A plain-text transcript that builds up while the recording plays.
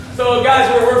So guys,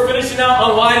 we're finishing out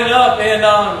on Light It Up, and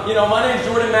my name's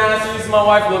Jordan Massey. This is my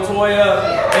wife LaToya,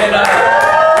 and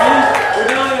we're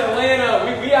down in Atlanta.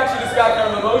 We actually just got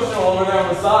kind of emotional over there on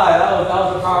the side. That was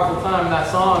a powerful time in that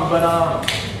song. But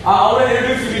I want to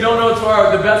introduce you, if you don't know, to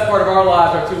the best part of our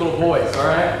lives, our two little boys. All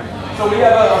right. So we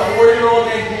have a 4-year-old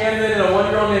named Camden and a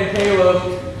 1-year-old named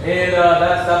Caleb, and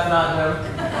that's not him.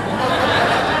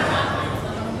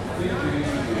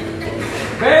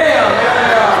 Bam! There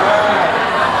they are.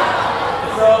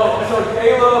 So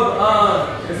Caleb,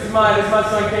 this is my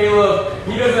son Caleb.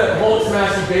 He doesn't Hulk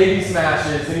smash, he baby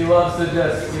smashes, and he loves to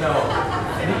just,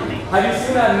 Have you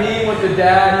seen that meme with the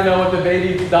dad, with the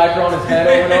baby diaper on his head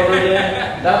over and over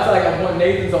again? That's like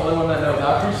Nathan's the only one that knows.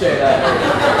 I appreciate that.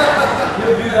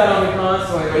 He'll do that on me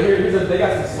constantly. But they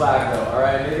got some swag though. All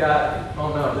right, they got. Oh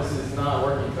no, this is not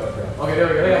working, Coco. Okay, there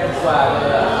we go. They got some swag.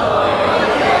 Look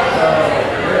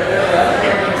at that.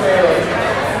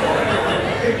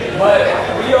 But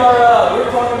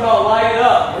we're talking about Light It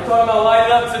Up. We're talking about Light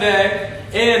It Up today.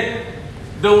 And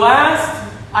the last,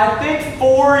 I think,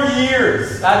 4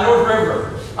 years at North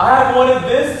River, I have wanted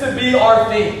this to be our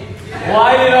theme.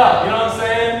 Light it up, you know what I'm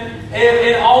saying?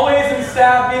 And always in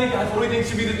staff meeting, guys, what do you think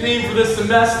should be the theme for this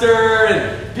semester?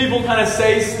 And people kind of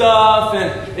say stuff.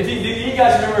 And if you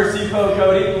guys remember CPO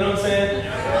Cody, you know what I'm saying?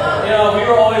 We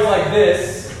were always like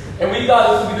this. And we thought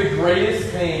this would be the greatest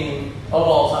theme of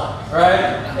all time, right?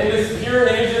 And this pure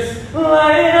energy, just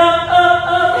light it up, up,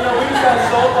 up. We just got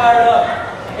so fired up.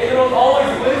 And it was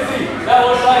always Lindsay that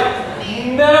was like,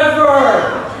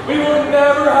 never. We will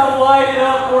never have Light It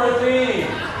Up for a theme.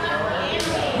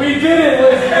 We did it,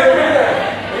 Lindsay. You're here.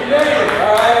 We made it,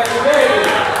 all right? We made it.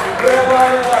 We're going to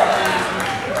Light It Up.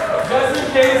 Just in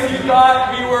case you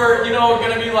thought we were,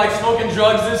 going to be like smoking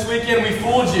drugs this weekend, we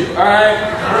fooled you, all right?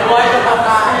 We're lighting up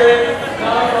the spirit,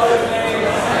 not other things.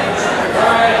 All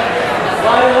right?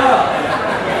 Light it up.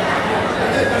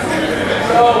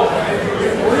 So,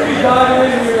 we're going to be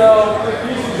diving in here, though, to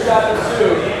Ephesians chapter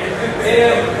 2.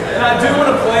 And I do want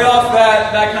to play off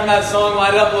that song,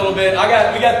 Light It Up a little bit.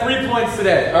 We got 3 points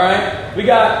today, all right? We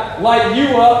got light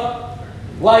you up,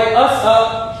 light us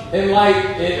up, and light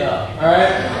it up, all right?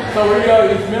 So we're going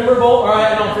to go, it's memorable, all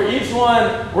right? And for each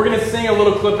one, we're going to sing a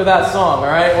little clip of that song, all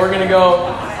right? We're going to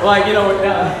go, like, how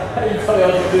do you tell me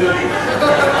else to do?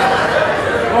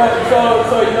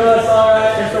 So you know that song,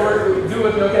 right? And so we're do it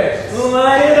with me, okay?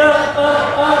 Light it up,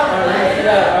 up, up. All right, we're going to do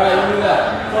that. All right, we're going to do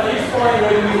that. So at each point,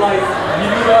 we're going to be like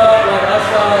you up, like us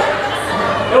up.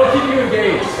 It'll keep you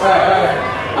engaged. All right.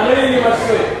 I know you didn't get much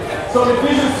sleep. So in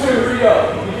Ephesians 2, here we go.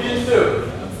 Ephesians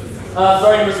 2,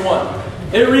 starting verse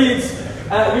 1. It reads,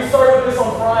 we started with this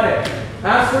on Friday.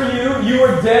 As for you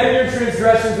were dead in your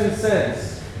transgressions and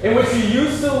sins, in which you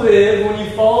used to live when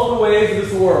you followed the ways of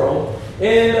this world,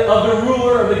 and of the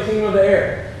ruler of the kingdom of the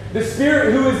air, the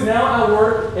spirit who is now at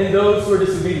work in those who are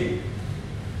disobedient.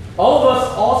 All of us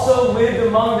also lived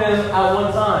among them at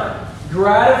one time,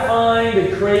 gratifying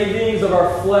the cravings of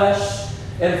our flesh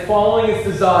and following its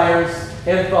desires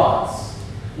and thoughts.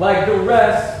 Like the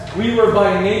rest, we were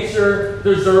by nature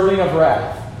deserving of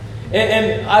wrath.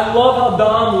 And I love how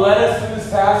Dom led us through this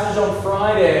passage on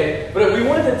Friday, but we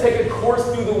wanted to take a course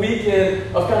through the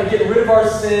weekend of kind of getting rid of our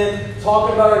sin,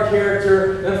 talking about our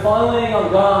character, and finally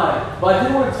on God. But I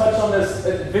did want to touch on this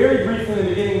very briefly in the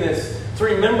beginning of this, to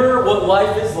remember what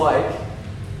life is like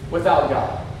without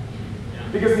God.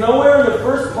 Because nowhere in the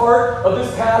first part of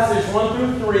this passage, 1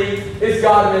 through 3, is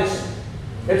God mentioned.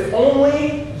 It's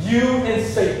only you and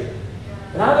Satan.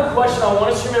 And I have a question I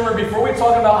want us to remember before we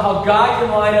talk about how God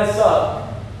can light us up.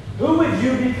 Who would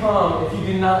you become if you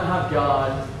did not have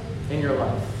God in your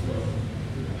life?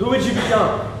 Who would you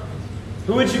become?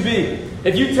 Who would you be?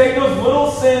 If you take those little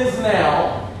sins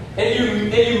now and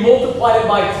you multiply it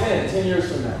by 10 years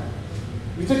from now.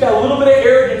 You took that little bit of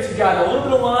arrogance you got, that little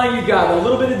bit of lying you got, that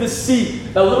little bit of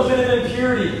deceit, that little bit of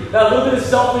impurity, that little bit of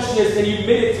selfishness, and you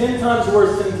made it 10 times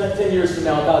worse 10 years from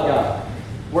now without God.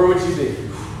 Where would you be?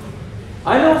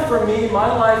 I know for me,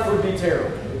 my life would be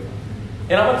terrible.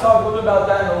 And I'm going to talk a little bit about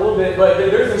that in a little bit, but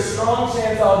there's a strong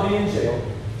chance I'll be in jail.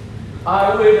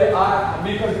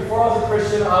 Because before I was a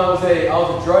Christian, I was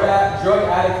a drug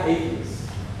addict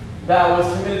atheist that was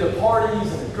committed to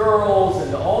parties and girls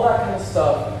and all that kind of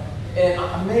stuff. And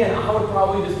man, I would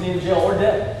probably just be in jail or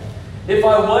dead. If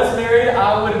I was married,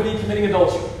 I would be committing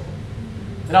adultery.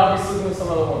 And I would be sleeping with some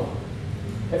other woman.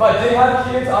 If I did have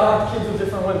kids, I would have kids with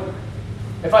different women.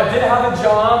 If I did have a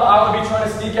job, I would be trying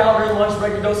to sneak out during lunch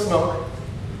break and go smoke.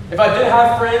 If I did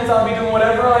have friends, I would be doing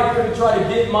whatever I could to try to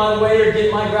get my way or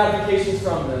get my gratifications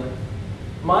from them.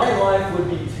 My life would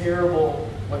be terrible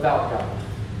without God.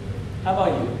 How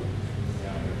about you?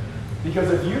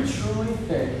 Because if you truly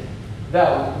think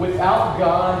that without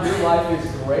God your life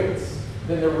is great,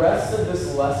 then the rest of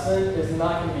this lesson is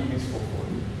not going to be useful for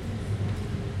you.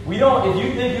 If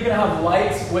you think you're going to have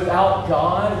light without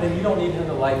God, then you don't need Him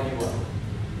to light you up.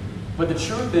 But the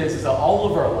truth is that all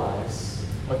of our lives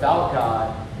without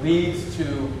God leads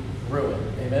to ruin.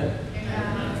 Amen?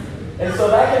 Amen. And so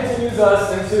that continues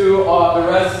us into the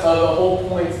rest of the whole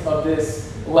point of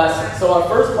this lesson. So our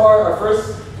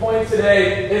first point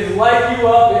today is light you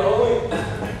up.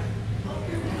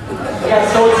 I got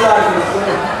so excited.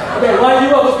 Okay, light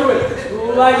you up. Let's do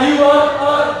it. Light you up,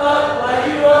 light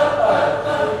you up.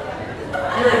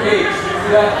 You're engaged. You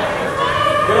see that?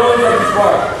 It only takes a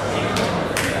spark.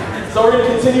 So we're going to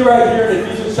continue right here in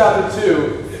Ephesians chapter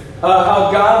 2.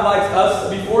 How God lights us.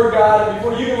 Before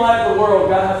you can light the world,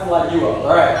 God has to light you up.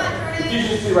 All right.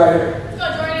 Ephesians 2 right here.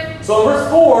 Let's go, Jordan. So in verse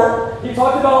 4, he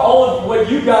talked about all of what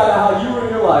you got and how you were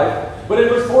in your life. But in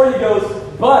verse 4 he goes,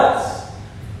 but,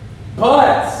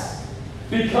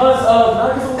 because of,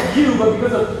 not because of you, but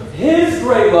because of His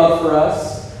great love for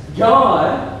us,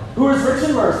 God, who is rich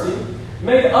in mercy,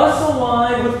 made us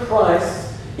alive with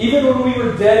Christ, even when we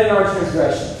were dead in our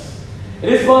transgressions.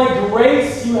 It is by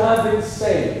grace you have been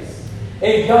saved.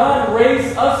 And God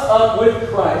raised us up with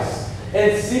Christ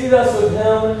and seated us with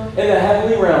Him in the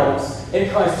heavenly realms in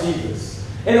Christ Jesus,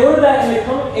 in order that in the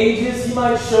coming ages He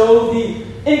might show the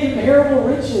incomparable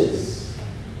riches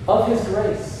of His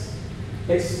grace,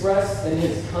 expressed in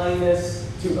His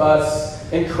kindness to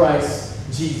us in Christ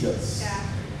Jesus. Yeah.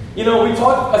 You know, we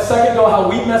talked a second ago how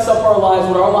we mess up our lives,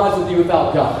 what our lives would be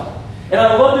without God. And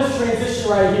I love this transition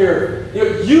right here.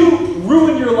 You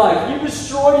ruin your life. You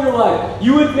destroy your life.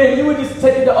 You would just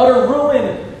take it to utter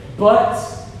ruin. But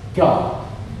God.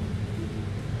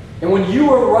 And when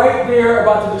you are right there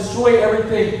about to destroy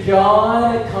everything,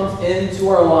 God comes into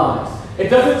our lives. It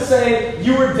doesn't say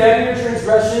you were dead in your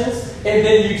transgressions and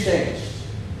then you changed.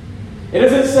 It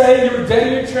doesn't say you were dead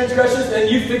in your transgressions and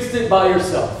you fixed it by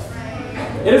yourself.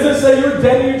 It doesn't say you're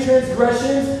dead in your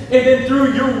transgressions and then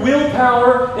through your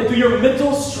willpower and through your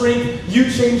mental strength, you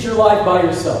change your life by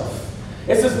yourself.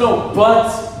 It says no,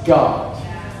 but God.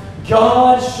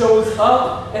 God shows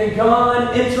up and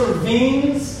God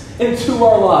intervenes into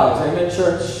our lives. Amen,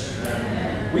 church?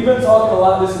 Amen. We've been talking a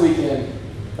lot this weekend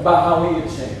about how we need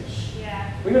to change.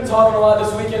 Yeah. We've been talking a lot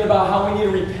this weekend about how we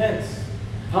need to repent,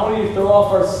 how we need to throw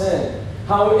off our sin,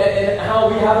 how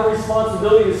we have a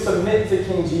responsibility to submit to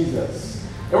King Jesus.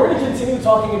 And we're going to continue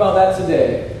talking about that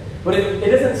today. But it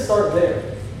doesn't start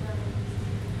there.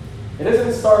 It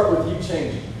doesn't start with you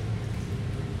changing.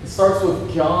 It starts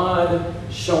with God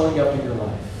showing up in your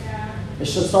life. Yeah. It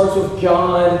starts with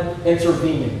God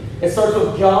intervening. It starts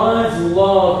with God's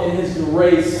love and His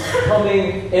grace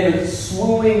coming and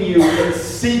swooning you and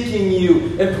seeking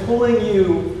you and pulling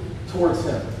you towards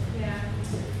Him. Yeah.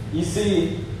 You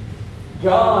see,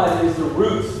 God is the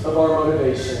root of our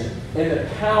motivation and the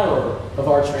power of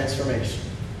our transformation.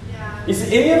 Yeah. You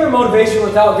see, any other motivation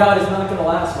without God is not going to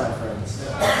last, my friends.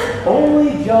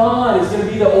 Only God is going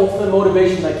to be the ultimate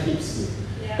motivation that keeps you.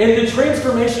 Yeah. And the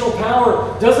transformational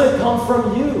power doesn't come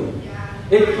from you. Yeah.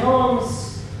 It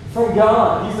comes from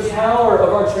God. He's the power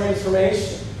of our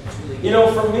transformation. You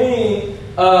know, for me,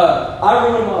 I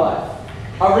ruined my life.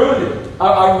 I ruined it.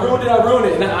 I ruined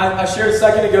it. And I shared a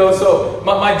second ago. So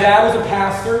my dad was a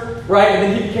pastor, right? And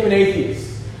then he became an atheist.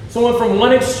 So I went from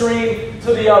one extreme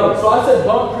to the other. So I said,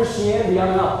 bump Christianity,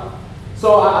 I'm out.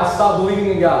 So I stopped believing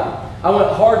in God. I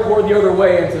went hardcore the other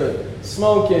way into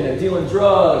smoking and dealing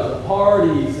drugs and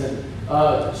parties and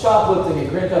shoplifting and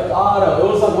Grand Theft Auto.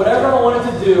 It was like whatever I wanted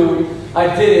to do, I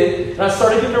did it. And I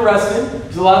started getting arrested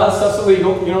because a lot of that stuff's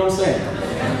illegal. You know what I'm saying?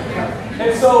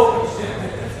 And so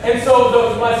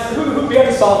we have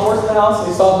the sophomores in the house.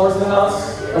 Any sophomores in the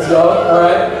house? Let's go. All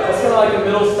right. That's kind of like a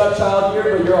middle stepchild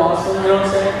here, but you're awesome. You know what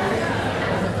I'm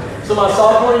saying? So my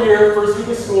sophomore year, first week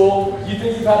of school, you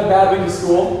think you've had a bad week of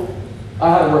school? I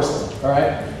had a worse one. All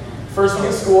right. First week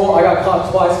of school, I got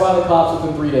caught twice by the cops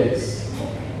within 3 days.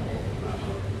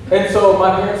 And so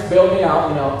my parents bailed me out,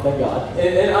 you know, thank God.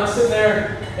 And I'm sitting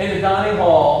there in the dining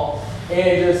hall,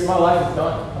 and just my life is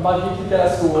done. I'm about to get kicked out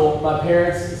of school. My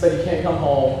parents said you can't come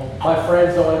home. My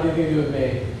friends don't want anything to do with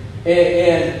me.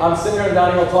 And I'm sitting there in the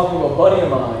dining hall talking to a buddy of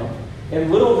mine.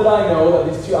 And little did I know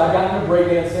that these two, I got into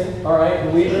breakdancing, all right,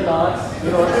 believe it or not,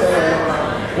 you know what I'm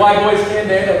saying? White boys can't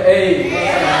dance, hey.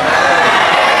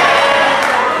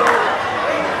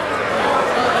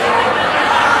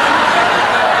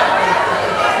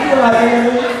 You're not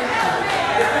hearing me?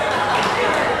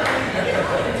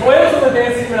 Toya's on the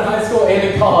dance team in high school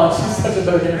and in college. She's such a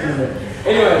better dancer than me.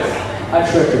 Anyways,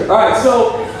 I tricked her. All right, so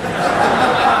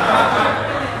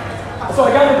so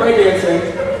I got into breakdancing,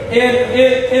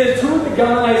 and two of the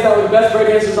guys that were the best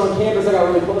breakdancers on campus I got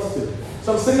really close to.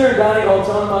 So I'm sitting there dining all the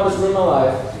time, I just ruined my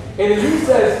life. And then he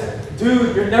says,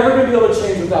 dude, you're never going to be able to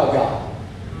change without God.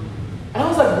 And I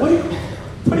was like, what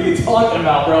are you talking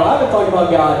about, bro? I haven't talked about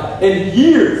God in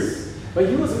years. But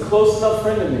he was a close enough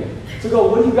friend to me to go,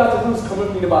 what do you got to lose? Come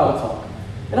with me to Bible talk.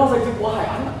 And I was like, dude, why?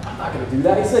 I'm not going to do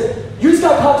that. He said, you just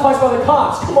got caught twice by the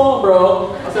cops. Come on,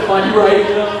 bro. I said, fine, you're right,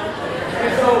 you know.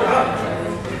 And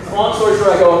so, long story short,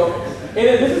 I go, and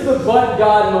this is the but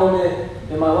God moment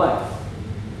in my life.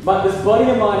 This buddy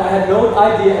of mine, I had no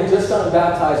idea, had just gotten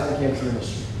baptized in the campus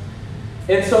ministry.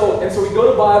 And so we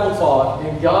go to Bible talk,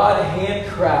 and God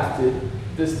handcrafted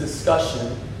this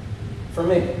discussion for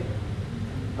me.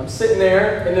 I'm sitting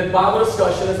there, and the Bible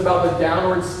discussion is about the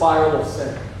downward spiral of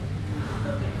sin.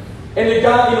 And the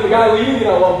guy leading me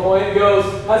at one point goes,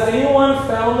 has anyone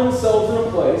found themselves in a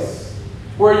place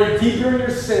where you're deeper in your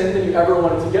sin than you ever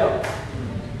wanted to go?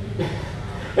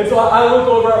 And so I look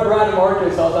over at Brad and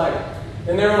Marcus, I was like,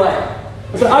 and they were like,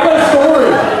 I said, I got a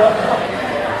story.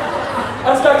 I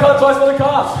just got caught twice by the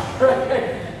cops.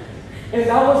 Right? And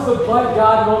that was the but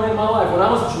God moment in my life. When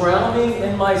I was drowning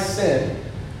in my sin,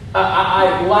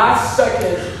 I last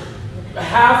second,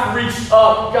 half reached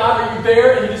up, God, are you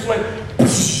there? And he just went,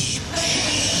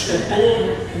 and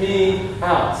pulled me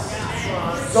out.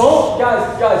 Don't,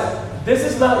 guys, this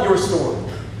is not your story.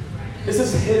 This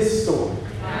is his story.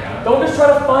 Don't just try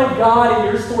to find God in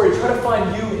your story. Try to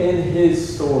find you in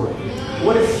his story.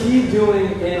 What is he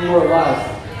doing in your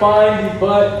life? Find the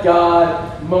but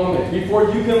God moment. Before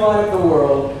you can light up the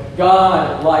world,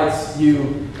 God lights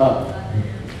you up.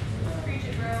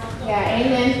 Yeah,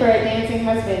 amen for a dancing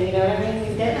husband. You know what I mean?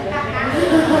 He's getting it.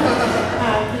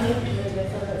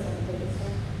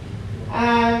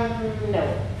 No.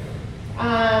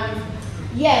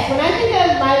 Yes, when I think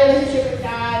of my relationship with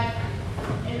God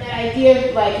and that idea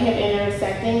of like him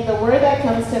intersecting, the word that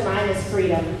comes to mind is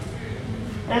freedom.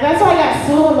 And that's why I got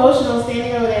so emotional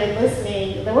standing over there and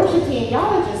listening. The worship team,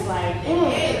 y'all are just like, y'all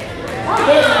get me.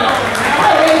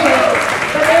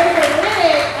 But there's a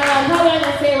lyric, probably not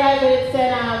going to say it right, but it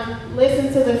said,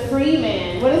 listen to the free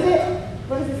man. What is it?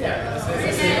 What does it say?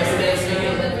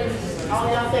 All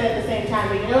y'all said it at the same time,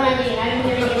 but you know what I mean. I didn't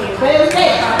hear any of you. But it was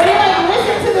great. But it like,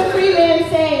 listen to the free man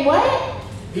saying, what?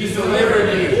 He's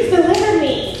delivered me. He's delivered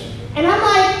me. And I'm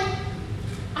like,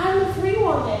 I'm the free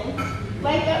woman.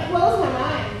 Like, that blows my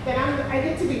mind. That I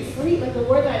get to be free. Like, the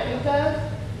word that I think of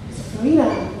is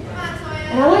freedom.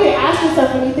 And I want you to ask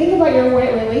yourself, when you think about your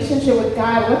relationship with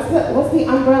God, what's the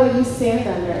umbrella you stand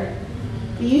under?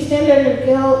 Do you stand under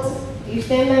guilt? Do you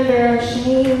stand under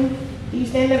shame? Do you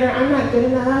stand under, I'm not good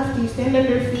enough? Do you stand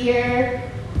under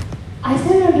fear? I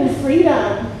stand under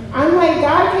freedom. I'm like,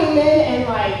 God came in and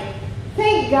like,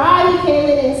 thank God he came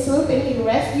in and swooped and he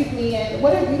rescued me. And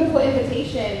what a beautiful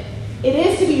invitation it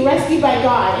is to be rescued by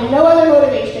God and no other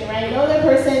motivation, right? No other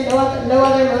person, no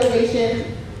other motivation.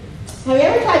 Have you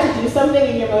ever tried to do something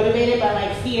and you're motivated by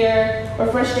like fear or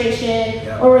frustration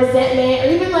or resentment or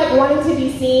even like wanting to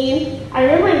be seen? I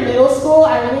remember in middle school,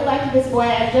 I really liked this boy.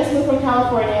 I just moved from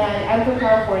California. I'm from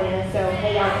California, so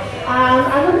hey y'all.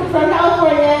 I'm from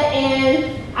California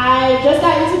and I just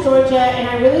got into Georgia and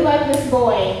I really liked this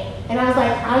boy. And I was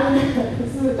like,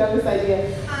 this is the dumbest idea.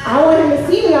 I want him to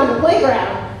see me on the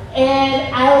playground.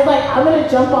 And I was like, I'm going to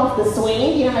jump off the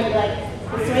swing. You know how you like,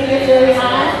 the swing gets really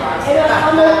high? And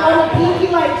on the peak,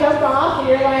 you like jump off and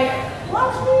you're like,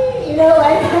 watch me, you know,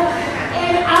 like,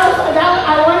 and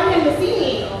I wanted him to see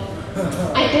me.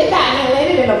 I did that and I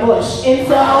landed in a bush. And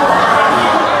so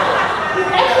he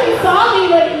actually saw me,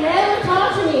 but he never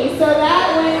talked to me. So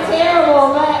that went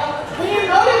terrible. But when you're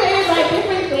motivated by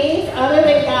different things other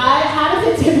than God, how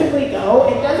does it typically go?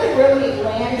 It doesn't really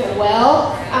land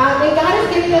well. And God is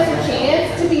giving us a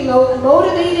chance to be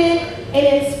motivated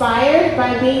and inspired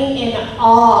by being in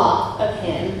awe of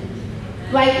him.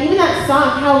 Like even that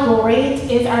song, How Great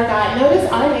Is Our God.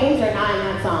 Notice our names are not in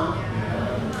that song.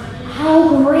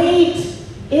 How great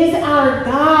is our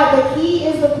God. The key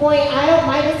is the point.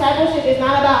 My discipleship is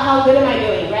not about how good am I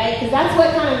doing, right? Because that's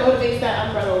what kind of motivates that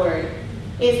umbrella word.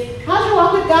 Is how's your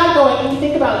walk with God going? And you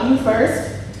think about you first.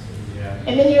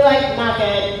 And then you're like, not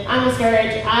good, I'm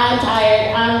discouraged, I'm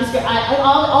tired, I'm discouraged.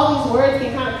 All these words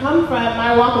can kind of come from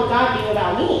my walk with God being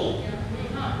about me.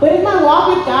 But if my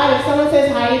walk with God, if someone says,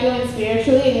 how are you doing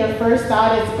spiritually, and your first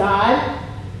thought is God,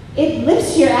 it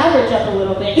lifts your average up a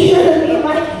little bit. You know what I mean?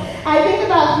 Like, I think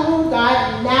about who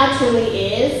God naturally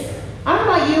is. I don't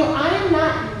know about you, I am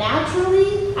not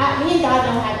naturally, me and God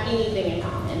don't have anything in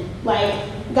common. Like,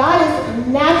 God is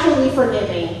naturally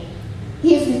forgiving.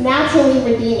 He is naturally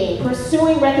redeeming,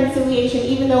 pursuing reconciliation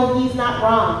even though he's not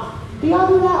wrong. Do y'all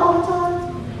do that all the time?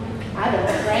 I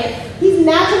don't, right? He's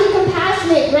naturally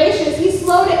compassionate, gracious. He's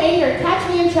slow to anger. Catch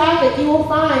me in traffic, you will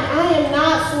find I am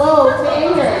not slow to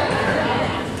anger.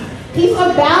 He's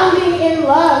abounding in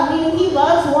love, meaning he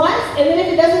loves once, and then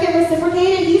if it doesn't get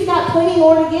reciprocated, he's got plenty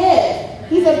more to give.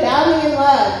 He's abounding in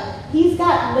love. He's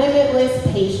got limitless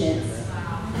patience.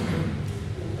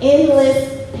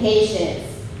 Endless patience.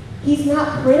 He's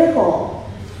not critical.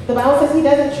 The Bible says he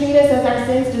doesn't treat us as our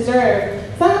sins deserve.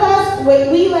 Some of us,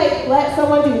 we let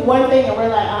someone do one thing and we're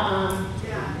like,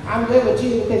 I'm good with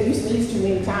you because you sneeze too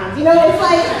many times. You know, it's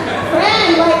like,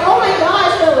 friend, like, oh my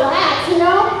gosh, relax, you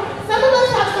know? Some of us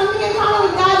have something in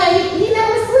common with God that he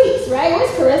never sleeps, right?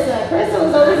 Where's Carissa? Carissa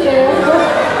was over here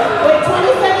with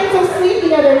 20 seconds of sleep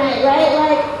the other night, right?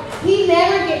 Like, he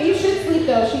never you should sleep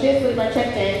though. She did sleep, I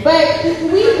checked in. But he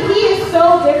is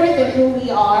so different than who we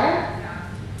are.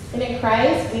 And in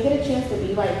Christ, we get a chance to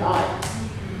be like God.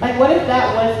 Like, what if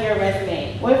that was your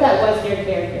resume? What if that was your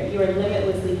character? You were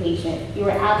limitlessly patient. You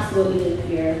were absolutely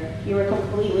pure. You were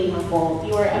completely humble.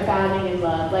 You were abounding in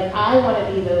love. Like, I want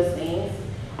to be those things.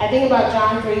 I think about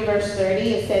John 3, verse 30.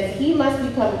 It says, he must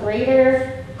become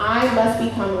greater, I must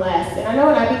become less. And I know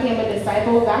when I became a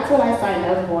disciple, that's what I signed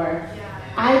up for.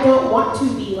 I don't want to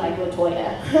be like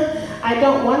LaToya. I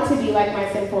don't want to be like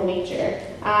my sinful nature.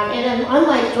 And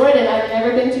unlike Jordan, I've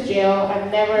never been to jail.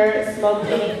 I've never smoked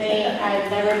anything.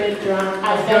 I've never been drunk.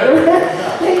 I've never,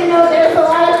 you know, there's a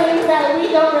lot of things that we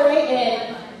don't relate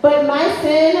in. But my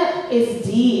sin is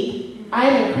deep. I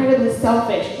am incredibly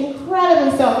selfish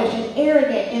and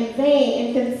arrogant and vain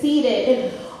and conceited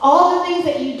and all the things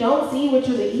that you don't see, which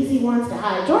are the easy ones to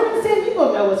hide. Jordan said, you're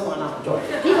going to know what's going on with Jordan.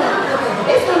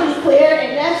 It's going to be clear,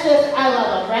 and that's just, I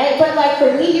love him, right? But like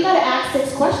for me, you got to ask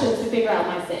 6 questions to figure out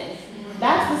my sin.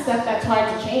 That's the stuff that's hard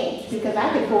to change, because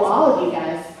I could fool all of you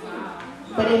guys.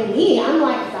 But in me, I'm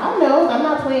like, God knows, I'm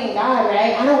not playing God,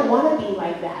 right? I don't want to be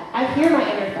like that. I hear my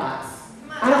inner thoughts.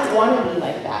 I don't want to be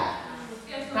like that.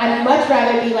 I'd much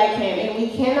rather be like him. And we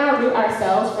cannot root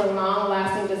ourselves for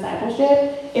long-lasting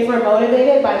discipleship if we're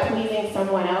motivated by pleasing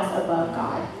someone else above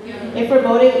God. If we're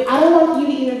motivated, I don't want you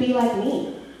to even be like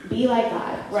me. Be like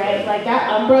God, right? Like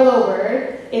that umbrella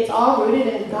word, it's all rooted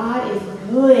in God is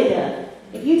good.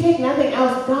 If you take nothing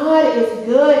else, God is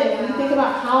good. And when you think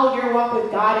about how your walk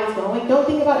with God is going, don't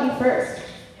think about you first.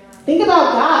 Think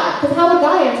about God. Because how would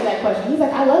God answer that question? He's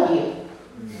like, I love you.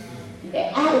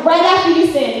 Right after you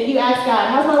sin, if you ask God,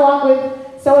 how's my walk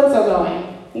with so-and-so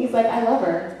going? He's like, I love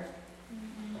her.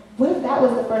 What if that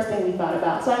was the first thing we thought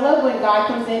about? So I love when God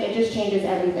comes in, it just changes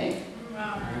everything.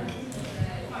 Wow.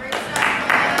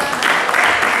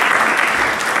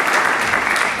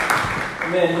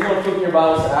 Man, you want to flip in your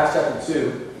Bibles to Acts chapter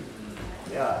 2.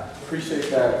 Yeah, appreciate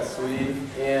that, sweetie.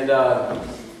 And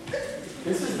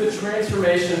this is the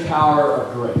transformation power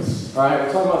of grace. All right,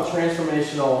 we're talking about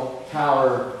transformational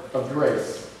power of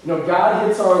grace. You know, God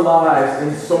hits our lives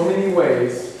in so many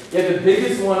ways, yet the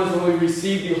biggest one is when we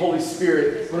receive the Holy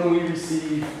Spirit, when we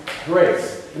receive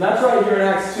grace. And that's right here in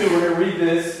Acts 2. We're going to read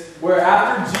this, where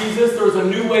after Jesus, there's a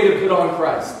new way to put on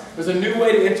Christ. There's a new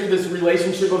way to enter this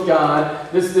relationship with God,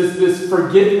 this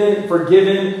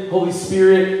forgiven, Holy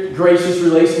Spirit, gracious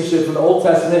relationship from the Old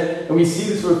Testament. And we see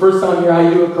this for the first time here, how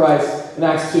you do with Christ in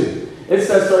Acts 2. It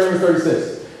says, starting with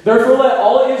 36, therefore let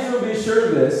all Israel be assured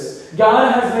of this,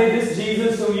 God has made this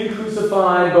Jesus whom you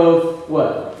crucified both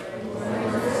what?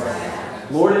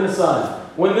 Lord and the Son.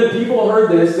 When the people heard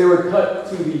this, they were cut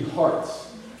to the heart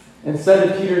and said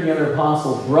to Peter and the other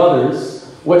apostles, brothers,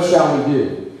 what shall we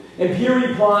do? And Peter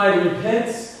replied,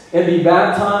 repent and be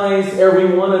baptized,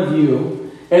 every one of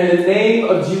you, in the name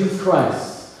of Jesus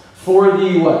Christ, for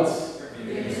the what?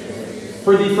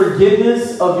 For the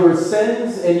forgiveness of your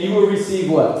sins, and you will receive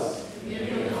what?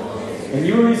 And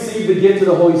you will receive the gift of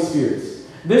the Holy Spirit.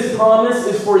 This promise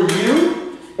is for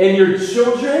you and your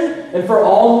children, and for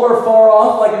all who are far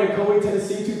off, like in Ocoee,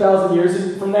 Tennessee, 2,000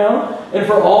 years from now, and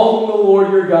for all whom the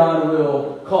Lord your God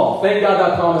will call. Thank God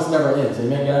that promise never ends.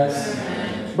 Amen, guys?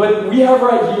 Amen. But we have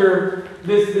right here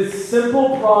this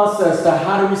simple process to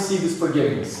how to receive this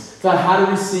forgiveness, to how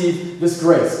to receive this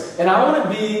grace. And I want to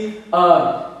be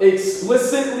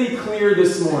explicitly clear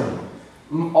this morning.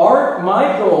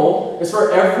 My goal is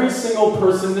for every single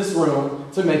person in this room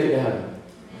to make it to heaven.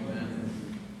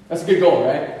 Amen. That's a good goal,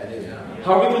 right?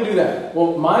 How are we going to do that?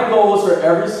 Well, my goal is for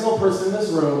every single person in this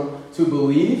room to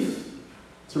believe,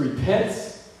 to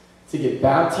repent, to get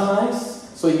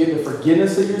baptized, so you get the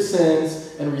forgiveness of your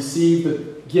sins and receive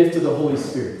the gift of the Holy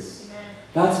Spirit.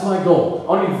 That's my goal.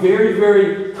 I want to be very,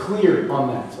 very clear on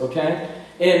that, okay?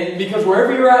 And because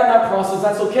wherever you're at in that process,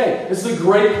 that's okay. This is a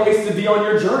great place to be on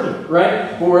your journey,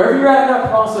 right? But wherever you're at in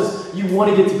that process, you want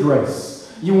to get to grace.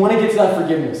 You want to get to that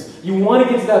forgiveness. You want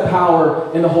to get to that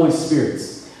power in the Holy Spirit.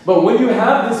 But when you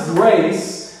have this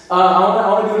grace, I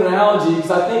want to do an analogy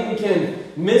because I think we can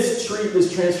mistreat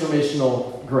this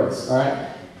transformational grace, all right?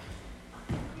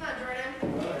 Come on,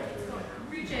 Jordan.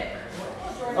 Reach it.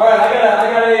 All right,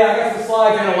 I got some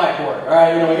slides and a whiteboard. All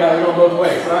right, we got to go both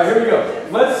ways. All right, here we go.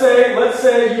 Let's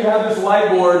say you have this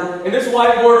whiteboard, and this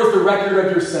whiteboard is the record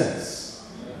of your sins.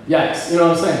 Yikes, you know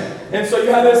what I'm saying? And so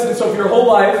you have this, and so for your whole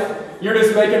life, you're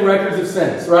just making records of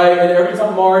sins, right? And every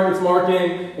time it's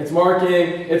marking.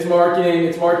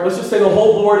 Let's just say the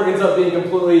whole board ends up being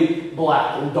completely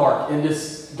black and dark and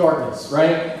just darkness,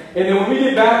 right? And then when we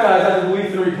get baptized after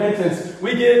belief and repentance,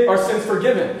 we get our sins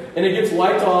forgiven. And it gets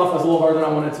wiped off. That's a little harder than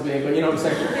I want it to be, but you know what I'm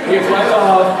saying? It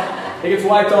gets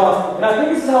wiped off. And I think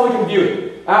this is how we can view it.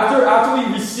 After we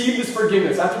receive this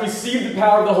forgiveness, after we receive the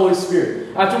power of the Holy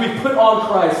Spirit, after we put on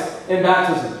Christ in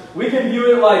baptism, we can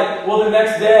view it like, well, the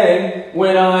next day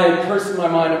when I cursed in my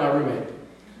mind at my roommate.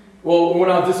 Well, when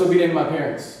I was disobedient to my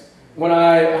parents. When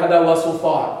I had that lustful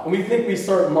thought. And we think we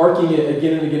start marking it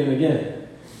again and again and again.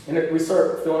 And we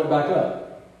start filling it back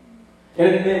up.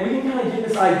 And we can kind of get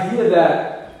this idea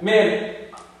that, man,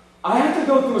 I have to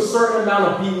go through a certain amount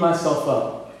of beating myself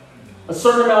up. A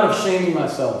certain amount of shaming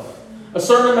myself. A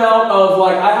certain amount of,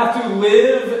 I have to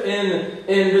live in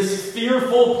this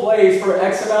fearful place for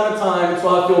X amount of time until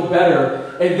I feel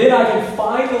better. And then I can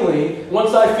finally,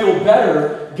 once I feel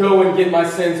better, go and get my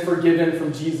sins forgiven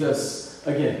from Jesus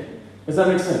again. Does that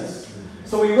make sense?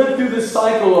 So we live through this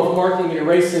cycle of marking and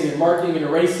erasing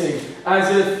as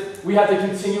if we have to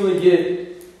continually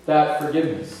get that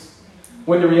forgiveness.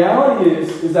 When the reality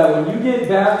is that when you get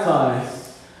baptized,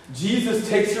 Jesus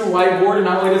takes your whiteboard and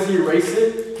not only does he erase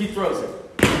it, he throws it.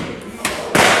 He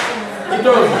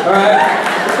throws it, all right?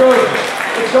 He throws it.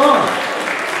 It's gone.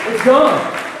 It's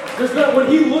gone. When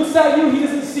he looks at you, he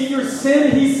doesn't see your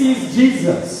sin, he sees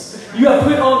Jesus. You have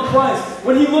put on Christ.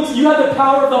 When he looks, you have the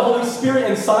power of the Holy Spirit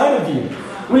inside of you.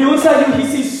 When he looks at you, he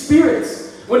sees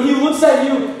spirits. When he looks at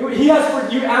you, you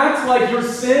act like your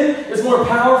sin is more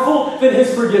powerful than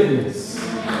his forgiveness.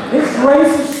 His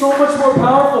grace is so much more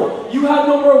powerful. You have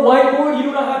no more whiteboard. You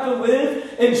do not have to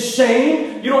live in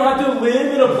shame. You don't have to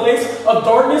live in a place of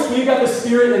darkness when you got the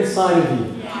Spirit inside of you.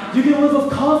 You can live with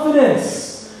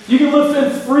confidence. You can live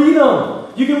in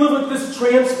freedom. You can live with this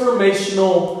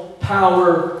transformational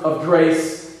power of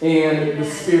grace and the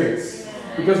Spirit.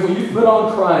 Because when you put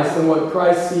on Christ and what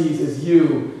Christ sees is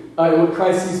you, what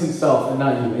Christ sees himself and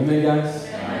not you. Amen, guys?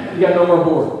 You got no more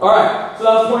board. All right, so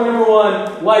that's point number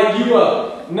one. Light you up.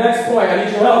 Next point, I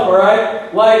need your help, all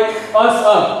right? Light us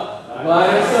up. Light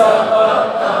us up,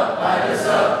 light us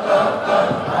up,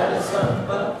 light us up.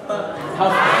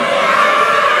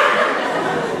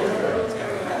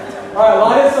 All right,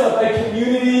 light us up. A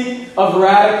community of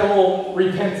radical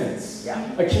repentance.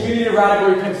 A community of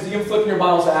radical repentance. You can flip in your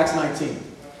Bibles to Acts 19.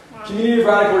 Community of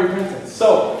radical repentance.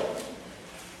 So,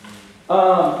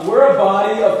 we're a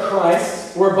body of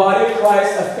Christ. We're a body of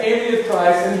Christ, a family of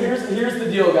Christ. And here's the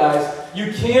deal, guys.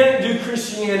 You can't do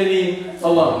Christianity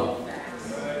alone.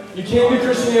 You can't do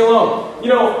Christianity alone.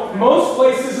 Most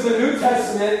places in the New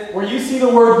Testament where you see the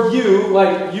word you,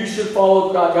 like you should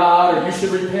follow God or you should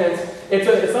repent,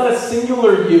 it's not a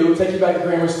singular you. Take you back to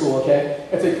grammar school, okay?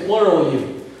 It's a plural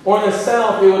you. Or in the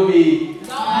South, it would be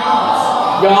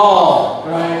y'all,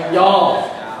 right? Y'all.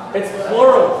 It's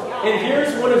plural. And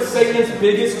here's one of Satan's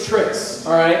biggest tricks,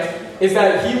 all right? Is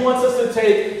that he wants us to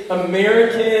take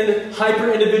American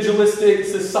hyper-individualistic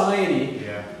society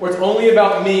where it's only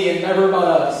about me and never about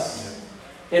us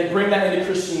and bring that into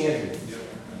Christianity.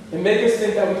 And make us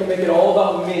think that we can make it all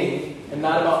about me and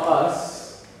not about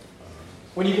us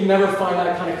when you can never find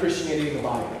that kind of Christianity in the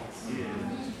Bible.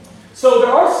 So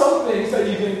there are some things that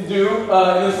you can do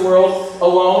in this world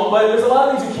alone, but there's a lot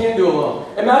of things you can't do alone.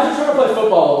 Imagine trying to play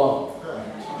football alone.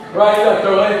 Right? You gotta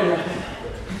throw it.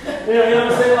 You know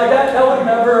what I'm saying? Like that would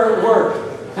never work.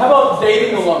 How about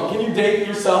dating alone? Can you date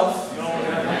yourself?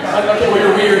 Okay, well,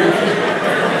 you're weird. You know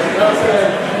what I'm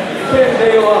saying? You can't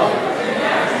date alone.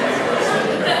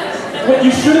 But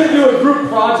you shouldn't do a group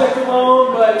project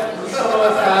alone, but some of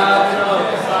us have,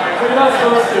 But you're not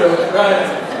supposed to,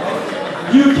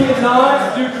 right? You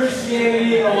cannot do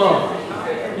Christianity alone.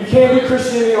 You can't do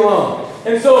Christianity alone.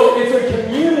 And so it's a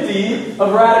community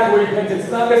of radical repentance.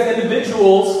 It's not just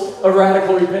individuals of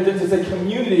radical repentance. It's a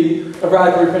community of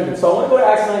radical repentance. So I want to go to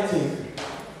Acts 19.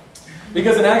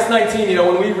 Because in Acts 19,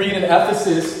 when we read in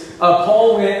Ephesus,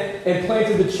 Paul went and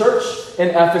planted the church in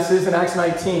Ephesus in Acts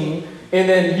 19. And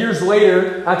then years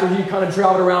later, after he kind of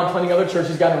traveled around planting other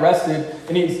churches, got arrested,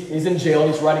 and he's in jail,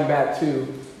 and he's writing back to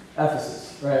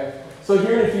Ephesus, right? So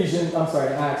here in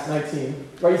Acts 19,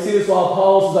 right, you see this while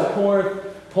Paul was at Corinth,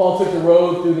 Paul took the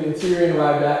road through the interior and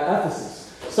arrived at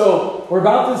Ephesus. So we're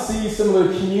about to see some of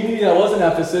the community that was in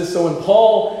Ephesus. So when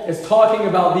Paul is talking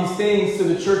about these things to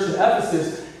the church in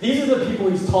Ephesus, these are the people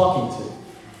he's talking to.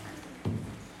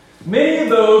 Many of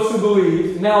those who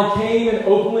believed now came and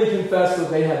openly confessed what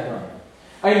they had done.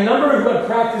 A number who had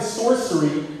practiced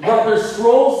sorcery brought their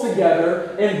scrolls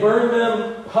together and burned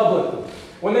them publicly.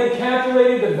 When they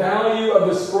calculated the value of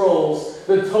the scrolls,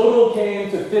 the total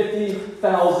came to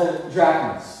 50,000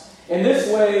 drachmas. In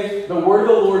this way, the word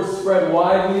of the Lord spread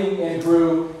widely and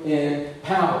grew in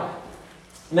power.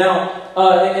 Now,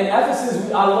 in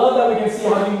Ephesus, I love that we can see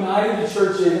how united the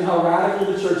church is and how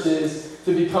radical the church is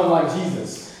to become like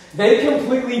Jesus. They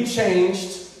completely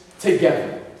changed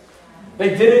together.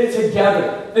 They did it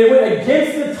together. They went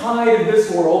against the tide of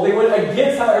this world. They went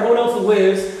against how everyone else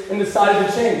lives and decided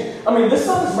to change. I mean, this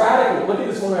sounds radical. Look at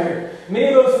this one right here.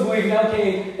 Many of those who believe now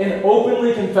came and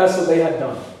openly confessed what they had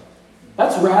done.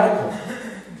 That's radical.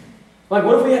 Like,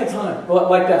 what if we had a time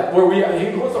like that, where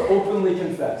he wants to openly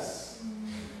confess?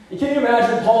 Can you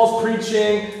imagine Paul's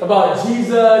preaching about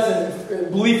Jesus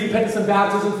and belief, repentance, and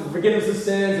baptism for forgiveness of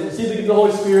sins and receive the gift of the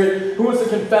Holy Spirit, who wants to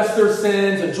confess their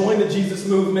sins and join the Jesus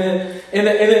movement, and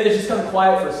then it's just kind of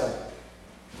quiet for a second.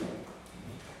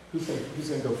 Who's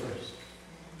going to go first?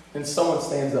 And someone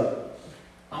stands up.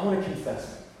 I want to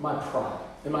confess my pride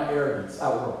and my arrogance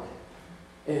at work.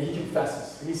 And he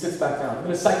confesses, and he sits back down. And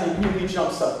in a second, he immediately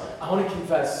jumps up. I want to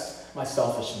confess my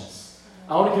selfishness.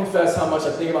 I want to confess how much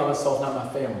I think about myself, not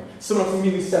my family. Someone else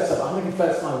immediately steps up. I want to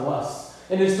confess my lust.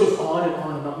 And it just goes on and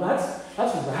on and on.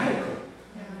 That's radical.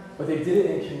 But they did it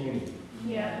in community.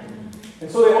 Yeah. And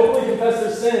so they openly confessed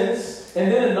their sins.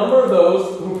 And then a number of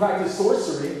those who practiced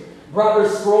sorcery brought their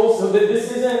scrolls. So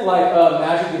this isn't like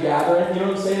Magic the Gathering. You know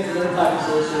what I'm saying? It's a different type of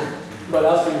sorcery. But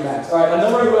that's for you, Max. All right. A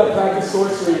number who had practiced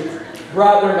sorcery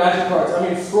brought their magic cards.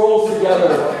 Scrolls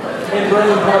together and burned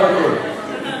them publicly.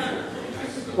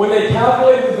 When they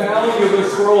calculated the value of the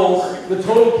scrolls, the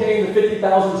total came to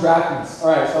 50,000 drachmas. All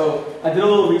right, so I did a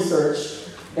little research,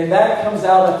 and that comes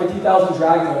out at 50,000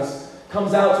 drachmas,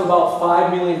 comes out to about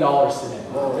 $5 million today.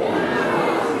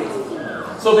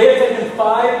 So they had taken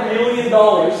 $5 million,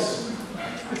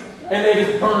 and they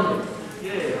just burned it.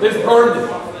 They just burned it.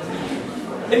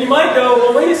 And you might go,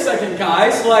 well, wait a second,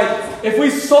 guys. Like, if we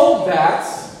sold that,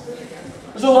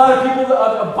 there's a lot of people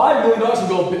that $5 million would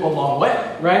go a long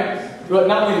way, right? But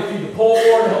not only to feed the poor,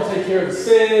 and help take care of the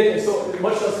sick, and so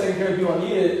much less taking care of people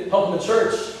needed, helping the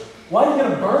church. Why are you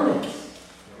going to burn it?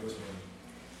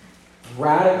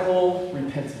 Radical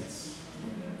repentance.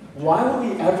 Why would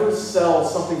we ever sell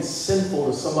something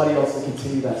sinful to somebody else to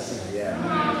continue that sin?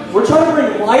 Yeah. We're trying to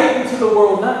bring light into the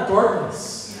world, not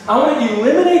darkness. I want to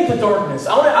eliminate the darkness.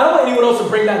 I don't want anyone else to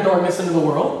bring that darkness into the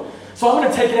world. So I'm going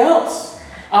to take it out.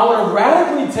 I want to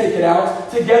radically take it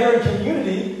out together in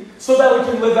community, so that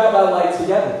we can live out that light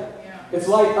together. Yeah. It's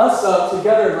light us up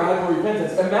together in radical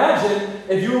repentance. Imagine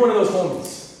if you were one of those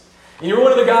homies. And you were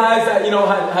one of the guys that,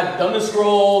 had done the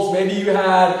scrolls. Maybe you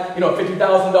had, a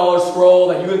 $50,000 scroll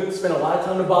that you had spent a lot of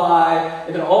time to buy.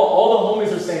 And then all the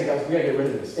homies are saying, guys, we got to get rid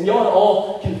of this. And y'all had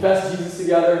all confessed Jesus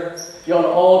together. Y'all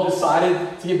had all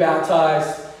decided to get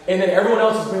baptized. And then everyone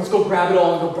else is going, let's go grab it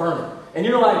all and go burn it. And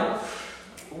you're like,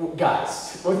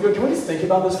 guys, can we just think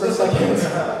about this for a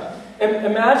second? And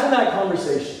imagine that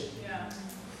conversation. Yeah.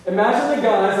 Imagine the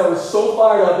guys that were so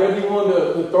fired up, they'd be willing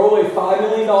to throw away $5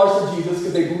 million for Jesus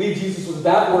because they believed Jesus was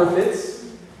that worth it.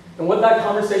 And what that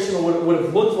conversation would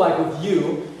have looked like with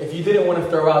you if you didn't want to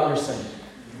throw out your sin.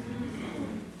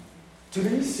 Dude,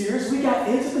 are you serious? We got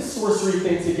into the sorcery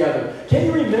thing together. Can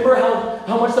you remember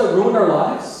how much that ruined our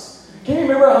lives? Can you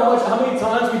remember how many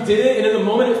times we did it and in the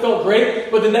moment it felt great,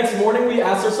 but the next morning we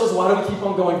asked ourselves, why do we keep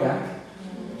on going back?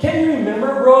 Can you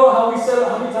remember, bro, how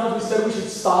many times we said we should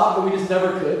stop, but we just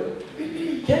never could?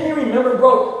 Can you remember,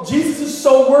 bro, Jesus is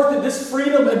so worth it, this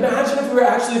freedom. Imagine if we were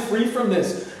actually free from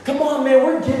this. Come on, man,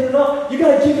 we're giving it up. You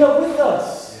got to give it up with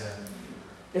us.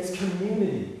 Yeah. It's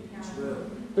community. Yeah.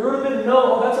 There would have been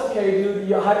that's okay, dude.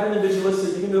 You're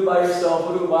hyper-individualistic. You can do it by yourself.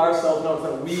 We'll do it by ourselves. No, it's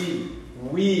not.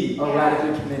 We are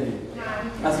radically committed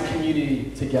as a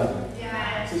community together.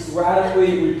 Yeah. It's this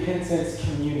radically repentant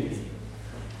community.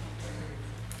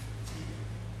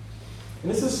 And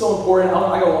this is so important.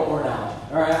 I got one more analogy.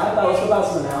 All right, I thought let's go about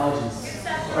some analogies.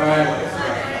 All right.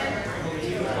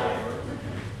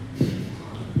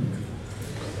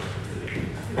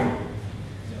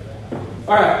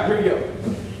 All right, here we go.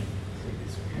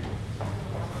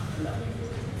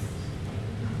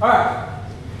 All right.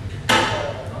 A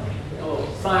little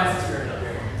science experiment up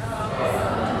here.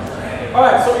 All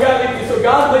right, so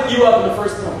God lit you up in the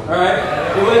first point. All right,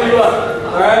 He lit you up.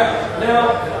 All right.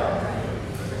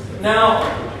 Now,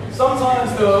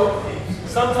 sometimes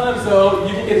though,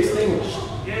 you can get extinguished.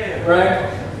 Right.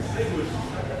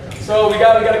 So we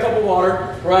got a cup of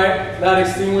water, right? That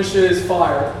extinguishes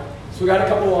fire. So we got a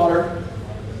cup of water.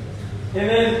 And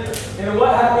then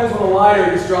what happens when a lighter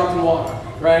gets dropped in water,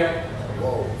 right?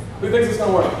 Whoa. Who thinks it's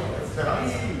gonna work?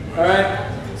 All right.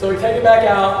 So we take it back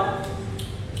out.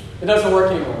 It doesn't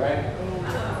work anymore, right?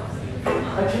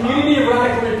 A community of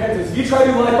radical repentance. If you try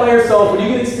to light by yourself, when you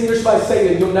get extinguished by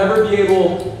Satan, you'll never be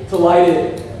able to light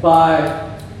it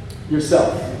by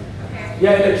yourself.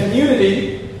 Yeah, in a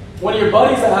community, one of your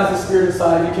buddies that has the Spirit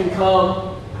inside, you can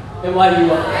come and light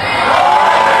you up.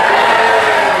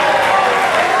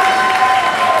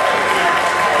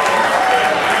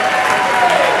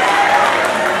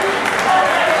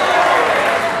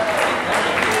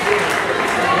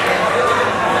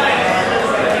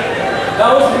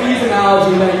 That was Bree's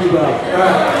analogy, thank you, bro.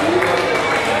 Right.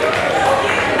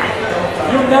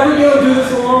 You'll never be able to do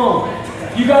this alone.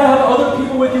 You got to have other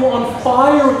people with you on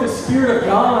fire with the Spirit of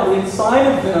God inside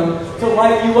of them to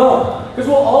light you up. Because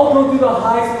we'll all go through the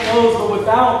highs and lows, but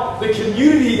without the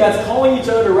community that's calling each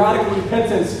other to radical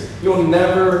repentance, you'll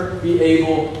never be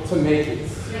able to make it.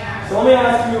 Yeah. So let me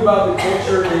ask you about the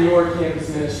culture in your campus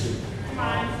ministry.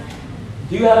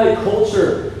 Do you have a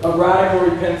culture of radical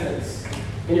repentance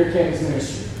in your campus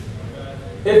ministry?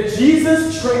 If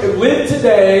Jesus lived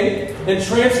today and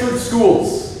transferred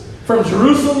schools from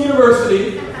Jerusalem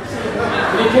University,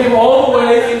 and he came all the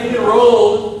way and he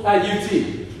enrolled at UT.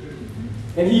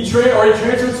 And he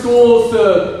transferred schools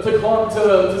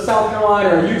to South Carolina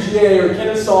or UGA or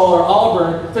Kennesaw or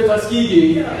Auburn to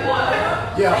Tuskegee.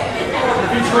 Yeah.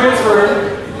 If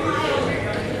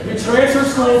you transfer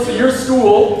schools to your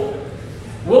school,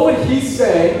 what would he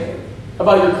say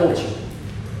about your culture?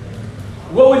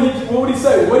 What would he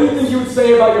say? What do you think he would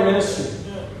say about your ministry?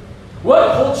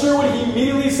 What culture would he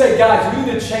immediately say, guys, we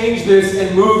need to change this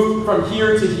and move from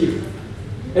here to here?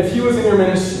 If he was in your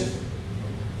ministry.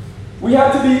 We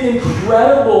have to be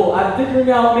incredible at figuring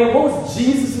out, man, what was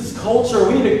Jesus' culture?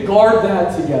 We need to guard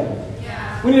that together.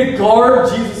 Yeah. We need to guard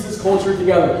Jesus' culture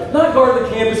together. Not guard the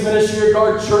campus ministry or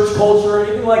guard church culture or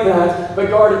anything like that, but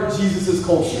guard Jesus'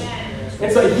 culture.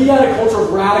 And so he had a culture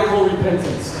of radical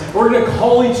repentance. We're going to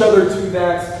call each other to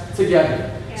that together.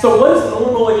 So what is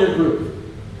normal in your group?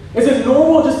 Is it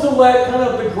normal just to let kind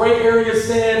of the gray area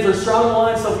sins or straddle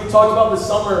line stuff we talked about this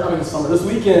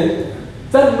weekend?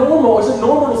 Is that normal? Is it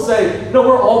normal to say, no,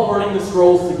 we're all burning the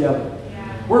scrolls together.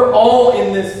 Yeah. We're all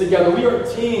in this together. We are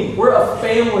a team. We're a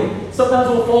family. Sometimes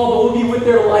we'll fall, but we'll be with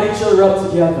there to light each other up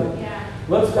together. Yeah.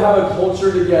 Let's have a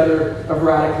culture together of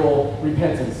radical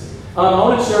repentance. I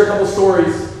want to share a couple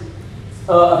stories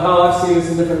of how I've seen this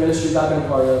in different ministries I've been a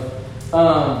part of.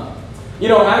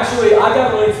 Actually, I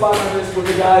got really inspired by this with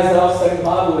the guys that I was studying the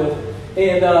Bible with.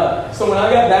 And so when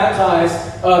I got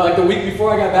baptized, like the week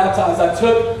before I got baptized, I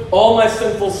took all my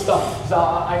sinful stuff. So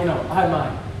I had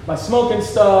my smoking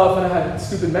stuff, and I had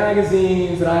stupid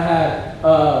magazines, and I had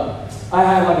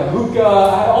like a hookah.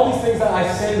 I had all these things that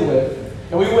I sinned with.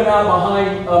 And we went out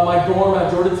behind my dorm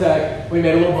at Georgia Tech. We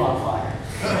made a little bonfire.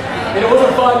 And it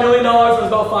wasn't $5 million, it was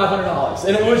about $500.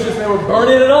 And it was just, they were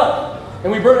burning it up.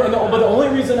 And we burned it, but the only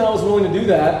reason I was willing to do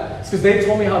that is because they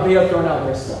told me how they had thrown out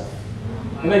their stuff.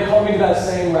 And they called me to that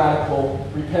same radical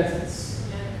repentance.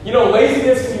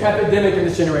 Laziness can be epidemic in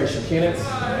this generation, can't it?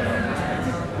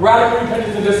 Radical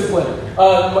repentance and discipline.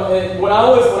 When I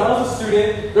was a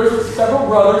student, there were several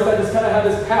brothers that just kind of had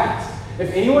this pact.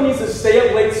 If anyone needs to stay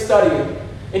up late studying,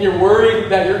 and you're worried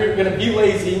that you're going to be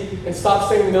lazy and stop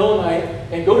staying in the middle of the night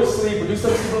and go to sleep or do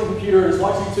something on the computer or just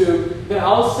watch YouTube, then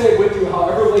I'll stay with you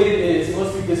however late it is, and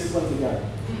let's be disciplined together.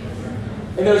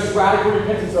 And there's radical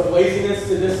repentance of laziness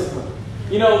to discipline.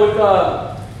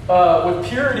 With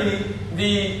purity,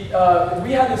 we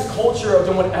had this culture of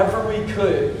doing whatever we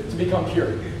could to become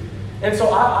pure. And so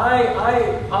I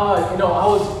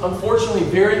was unfortunately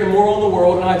very immoral in the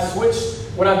world, and I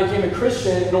switched when I became a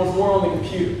Christian, and it was more on the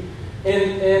computer.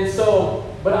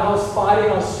 But I was fighting,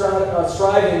 I was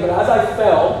striving, but as I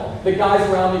fell, the guys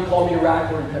around me called me to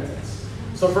radical repentance.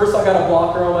 So first I got a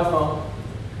blocker on my phone,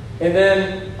 and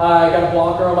then I got a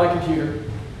blocker on my computer,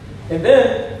 and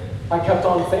then I kept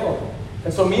on failing.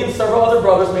 And so me and several other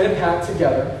brothers made a pact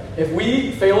together. If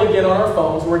we fail again on our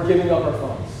phones, we're giving up our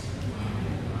phones.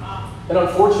 And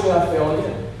unfortunately, I failed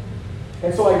again.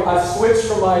 And so I switched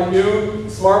from my new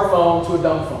smartphone to a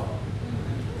dumb phone.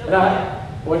 And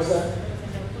what'd you say?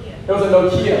 It was a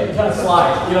Nokia. You kind of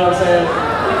slide, you know what I'm saying?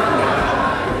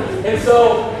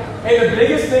 And the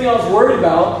biggest thing I was worried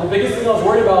about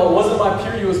wasn't my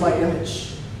purity, it was my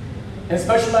image. And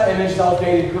especially my image that I was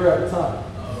dating her at the time.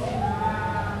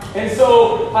 And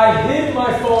so I hid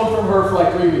my phone from her for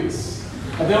like 3 weeks.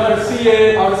 I didn't let her see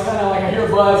it. I was kind of like, I hear a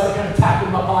buzz, I kind of tap it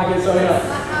in my pocket, so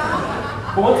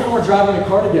But one time we're driving a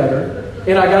car together,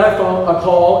 and I got a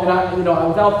call, and I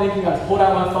without thinking, I pulled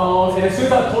out my phone, and as soon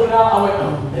as I pulled it out, I went,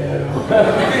 oh no.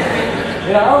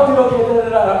 And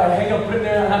I hang up, put it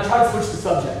there, and I try to switch the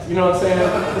subject, you know what I'm saying,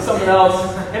 to something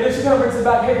else. And then she kind of brings it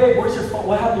back, hey babe, where's your phone?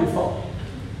 What happened to your phone?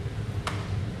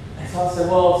 And so I said,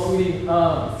 well, sweetie,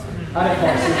 I didn't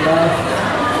fall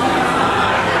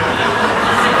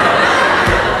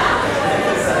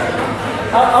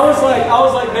asleep, I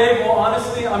was like, babe, well,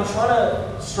 honestly, I'm trying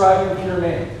to strive to be a pure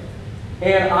man.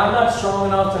 And I'm not strong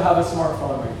enough to have a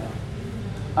smartphone right now.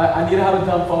 I need to have a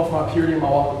dumb phone for my purity and my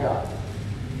walk with God.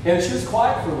 And she was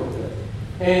quiet for a little bit.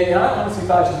 And I honestly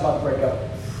thought she was about to break up.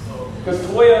 Because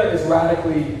Toya is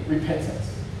radically repentant.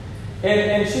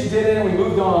 And she did it, and we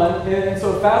moved on. And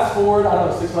so fast forward, I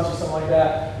don't know, 6 months or something like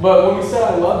that. But when we said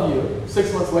I love you,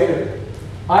 6 months later,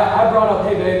 I brought up,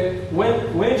 hey babe,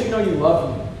 when did you know you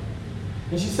loved me?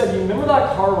 And she said, you remember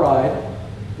that car ride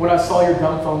when I saw your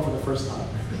dumb phone for the first time?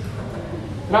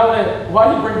 And I went, why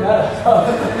do you bring that up?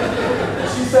 And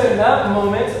she said, in that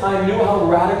moment, I knew how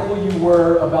radical you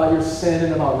were about your sin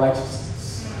and about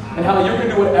righteousness. And how you were going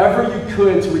to do whatever you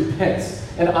could to repent.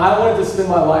 And I wanted to spend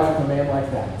my life with a man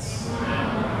like that.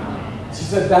 She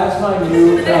said, that's when I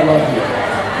knew that I loved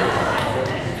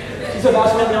you. She said,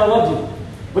 that's when I knew I loved you.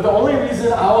 But the only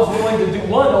reason I was willing to do,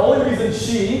 the only reason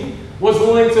she was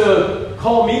willing to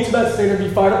call me to that standard, be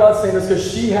fired about standards,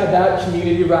 because she had that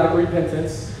community of radical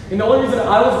repentance. And the only reason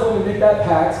I was willing to make that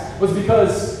pact was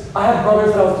because I had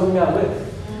brothers that I was doing that with.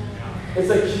 It's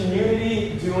a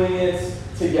community doing it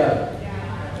together.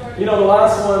 You know, the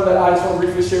last one that I just want to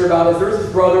briefly share about is there was this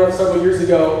brother several years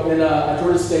ago at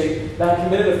Georgia State that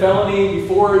committed a felony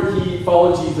before he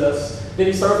followed Jesus. Then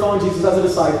he started following Jesus as a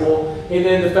disciple, and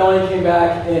then the felony came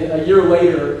back, and a year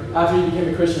later, after he became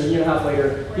a Christian, a year and a half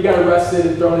later, he got arrested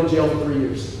and thrown in jail for 3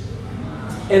 years.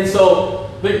 And so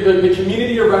the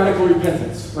community of radical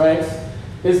repentance, right,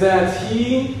 is that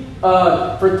he,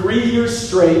 for 3 years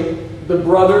straight, the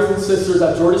brothers and sisters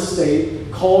at Georgia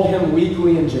State called him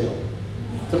weekly in jail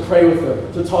to pray with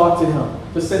him, to talk to him,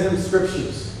 to send him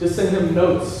scriptures, to send him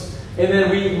notes. And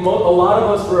then a lot of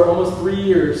us for almost 3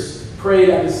 years prayed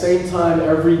at the same time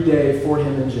every day for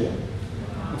him in jail.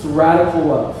 It's radical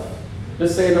love.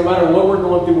 Just saying no matter what we're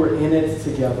going through, we're in it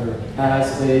together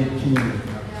as a community.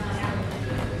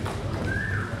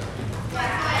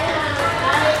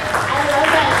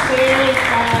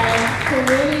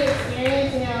 Community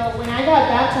experience, when I got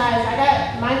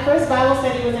baptized, my first Bible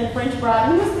study was in French Broad.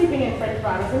 Who was sleeping in French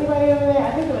Broad? Was anybody over there?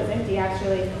 I think it was empty,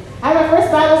 actually. I had my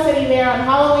first Bible study there on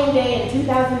Halloween Day in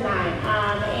 2009.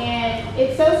 And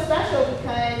it's so special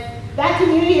because that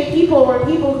community of people were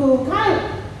people who kind of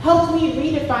helped me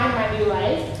redefine my new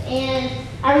life. And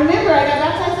I remember I got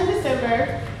baptized in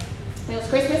December. It was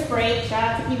Christmas break. Shout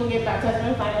out to people getting baptized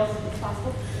in the finals if it's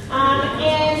possible.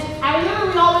 And I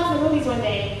remember we all went to the movies one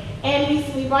day, and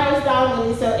we bought this dollar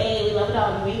movie, so we love a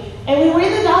dollar movie. And we were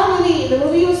in the dollar movie, the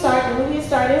movie would start, it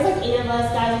was like 8 of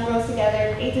us, guys and girls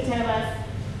together, 8 to 10 of us.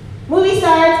 Movie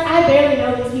starts, I barely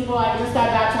know these people, I just got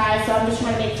baptized, so I'm just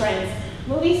trying to make friends.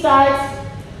 Movie starts,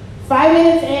 5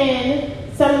 minutes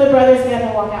in, some of the brothers get up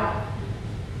and walk out.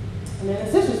 And then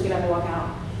the sisters get up and walk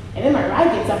out. And then my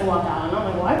ride gets up and walk out, and I'm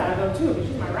like, well, I gotta go too, because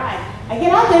she's my ride. I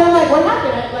get out there, I'm like, what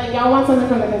happened? Like, y'all want something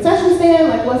from the concession stand?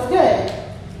 Like, what's good?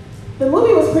 The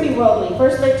movie was pretty worldly.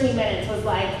 First 13 minutes was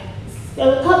like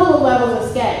a couple of levels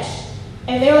of sketch.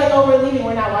 And they were like, oh, we're leaving,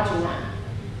 we're not watching that.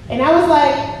 And I was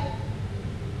like,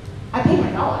 I paid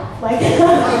my dollar. Like,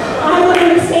 I don't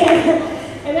understand.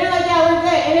 And they're like, yeah, we're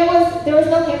good. And there was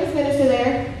no campus minister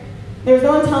there. There was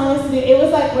no one telling us to do it. It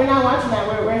was like, we're not watching that,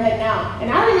 we're heading out.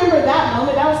 And I remember that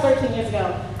moment, that was 13 years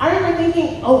ago. I remember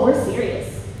thinking, oh, we're serious.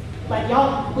 Like,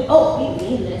 y'all, we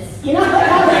mean this. You know, like,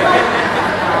 I was like,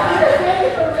 we're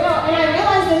really for real. And I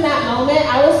realized in that moment,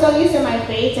 I was so used to my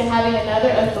faith to having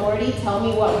another authority tell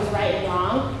me what was right and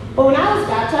wrong. But when I was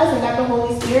baptized and got the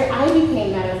Holy Spirit, I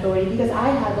became that authority because I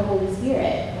had the Holy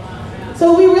Spirit.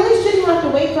 So we really shouldn't have to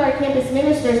wait for our campus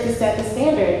ministers to set the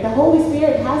standard. The Holy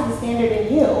Spirit has the standard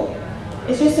in you.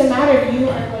 It's just a matter if you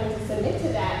are going to submit to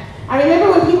that. I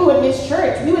remember when people would miss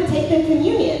church, we would take them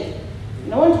communion.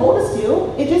 No one told us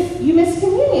to. You missed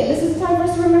communion. This is the time for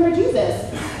us to remember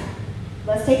Jesus.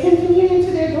 Let's take them communion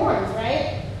to their dorms,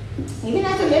 right? Even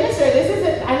as a minister,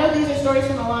 I know these are stories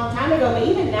from a long time ago, but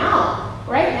even now,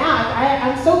 right now,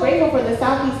 I'm so grateful for the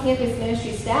Southeast Campus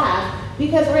Ministry staff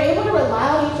because we're able to rely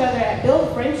on each other,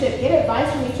 build friendship, get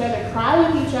advice from each other, cry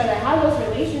with each other, have those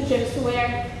relationships to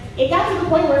where it got to the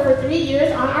point where for 3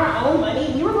 years on our own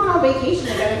money, we were going on vacation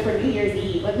together for New Year's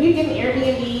Eve. Like, we'd get an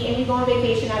Airbnb and we'd go on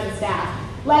vacation as a staff.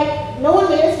 Like, no one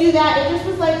made us do that. It just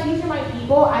was like, these are my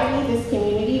people. I need this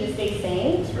community to stay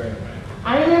sane. That's right.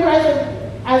 I remember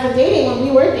as a dating, when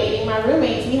we were dating, my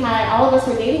roommates, all of us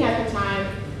were dating at the time,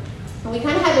 and we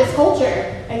kind of had this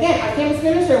culture. Again, our campus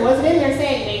minister wasn't in there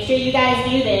saying, make sure you guys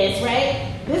do this,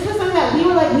 right? This was something that we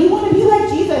were like, we want to be like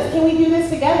Jesus. Can we do this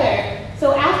together?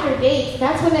 So after dates,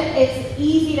 that's when it's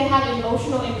easy to have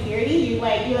emotional impurity. You're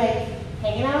like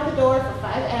hanging out at the door for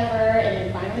forever, and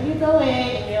then finally you go in,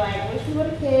 and you're like, wish we would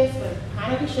have kissed, but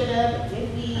kind of we should have.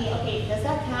 Did we? Okay, does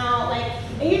that count? Like,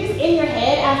 and you're just in your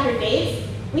head after dates.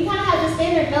 We kind of had the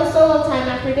standard no solo time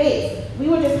after dates. We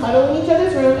would just huddle in each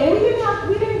other's room, and we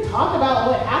didn't talk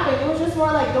about what happened. It was just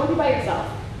more like, don't be by yourself.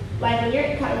 Like when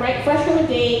you're fresh from a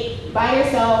date by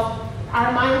yourself.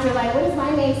 Our minds are like, what does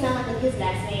my name sound like with his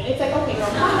last name? It's like, okay,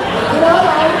 girl, calm down. You know,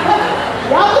 like,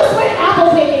 y'all just went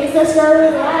apple picking,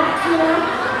 sister, relax, you know?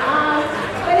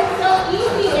 But it's so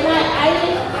easy, and I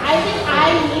think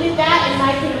I needed that in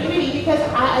my community because,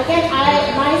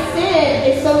 my sin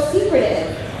is so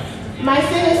secretive. My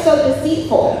sin is so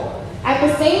deceitful. At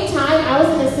the same time, I was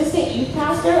an assistant youth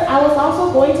pastor. I was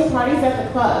also going to parties at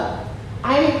the club.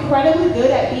 I'm incredibly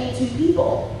good at being two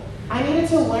people. I needed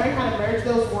to learn how to merge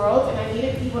those worlds, and I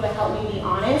needed people to help me be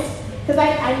honest, because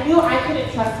I knew I couldn't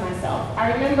trust myself.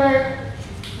 I remember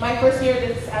my first year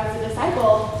as a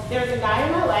disciple, there was a guy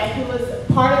in my life who was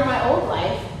part of my old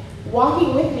life,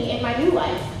 walking with me in my new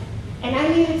life. And I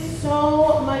needed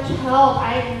so much help.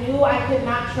 I knew I could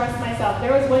not trust myself.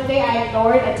 There was one day I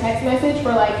ignored a text message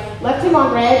left him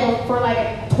on red for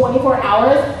 24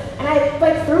 hours, and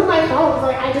I threw my phone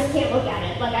because I just can't look at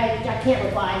it. Like I can't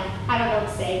reply. I don't know what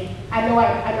to say. I know what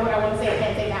I want to say. I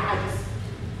can't say that.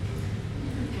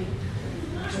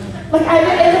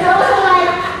 It's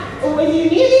also when you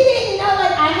need anything,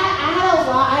 I had a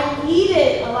lot. I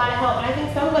needed a lot of help, and I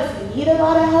think some of us need a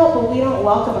lot of help, but we don't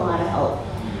welcome a lot of help.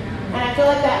 And I feel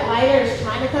like that lighter is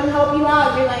trying to come help you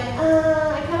out. You're like,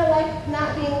 I kind of like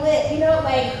not being lit. You know,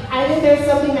 I think there's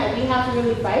something that we have to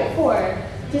really fight for.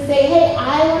 To say, hey,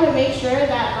 I want to make sure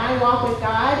that my walk with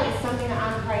God is something that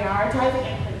I'm prioritizing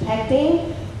and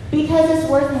protecting because it's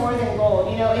worth more than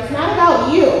gold. You know, it's not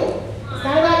about you. It's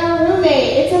not about your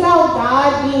roommate. It's about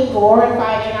God being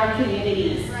glorified in our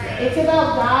communities. It's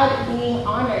about God being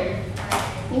honored.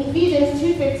 In Ephesians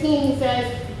 2:15, he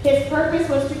says, his purpose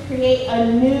was to create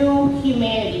a new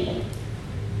humanity.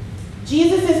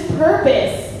 Jesus'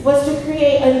 purpose was to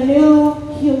create a new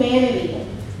humanity.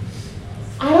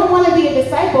 I don't want to be a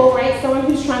disciple, right? Someone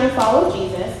who's trying to follow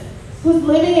Jesus, who's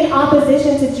living in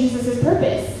opposition to Jesus'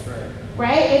 purpose,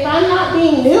 right? If I'm not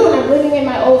being new and I'm living in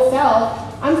my old self,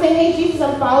 I'm saying, hey, Jesus,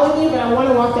 I'm following you, but I want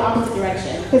to walk the opposite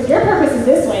direction. Because your purpose is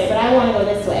this way, but I want to go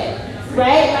this way.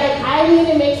 Right? I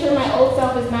need to make sure my old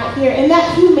self is not here. And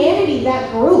that humanity,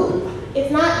 that group,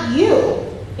 it's not you.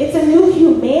 It's a new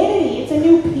humanity. It's a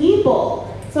new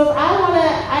people. So if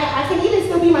I can even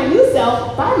still be my new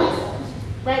self by myself.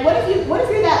 Right? What if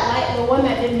you're that light, the one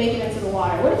that didn't make it into the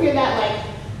water? What if you're that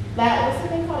what's the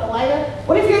thing called, a lighter?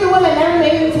 What if you're the one that never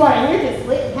made it into water and you're just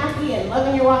lit and happy and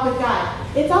loving your walk with God?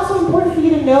 It's also important for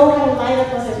you to know how to light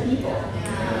up other people.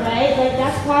 Right?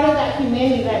 That's part of that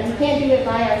humanity, that we can't do it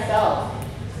by ourselves.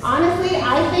 Honestly,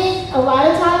 I think a lot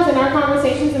of times in our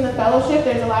conversations in the fellowship,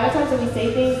 there's a lot of times that we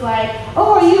say things like,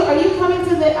 oh, are you coming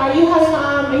to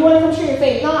you want to come share your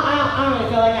faith? No, I don't really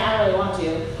feel like it. I don't really want to.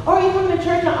 Or are you coming to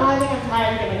church? No, I think I'm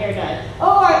tired of getting my hair done.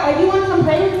 Oh, do you want to come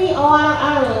pray with me? Oh,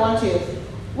 I don't really want to.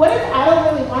 What if I don't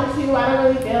really want to? I don't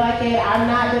really feel like it. I'm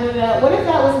not, da-da-da. What if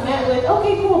that was met with,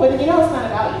 okay, cool, but it's not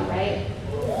about you, right?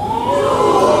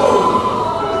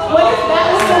 What if that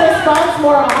was the response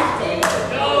more often?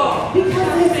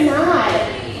 Because it's not.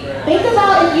 Think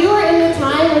about if you were in the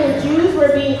time when the Jews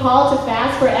were being called to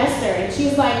fast for Esther, and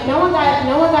she's like, no one got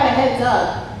a heads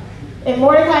up. And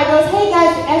Mordecai goes, hey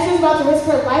guys, Esther's about to risk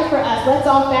her life for us. Let's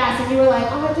all fast. And you were like,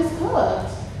 oh, I just cooked.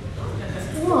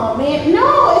 Oh man,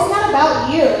 no, it's not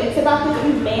about you. It's about the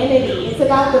humanity. It's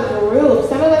about the group.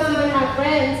 Some of us even have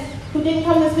friends who didn't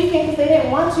come this weekend because they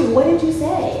didn't want to. What did you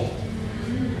say?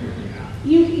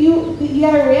 You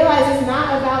got to realize it's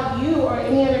not about you or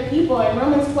any other people. In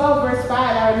Romans 12, verse 5,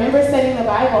 I remember studying the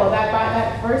Bible.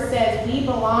 That verse says, we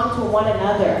belong to one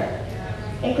another.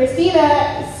 And Christina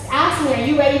asked me, are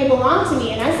you ready to belong to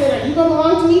me? And I said, are you going to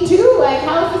belong to me too?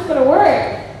 How is this going to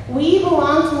work? We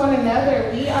belong to one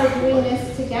another. We are doing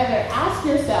this together. Ask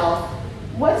yourself,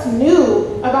 What's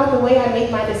new about the way I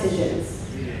make my decisions?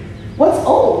 What's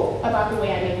old about the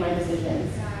way I make my decisions?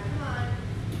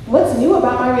 What's new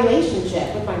about my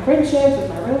relationship, with my friendships, with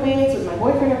my roommates, with my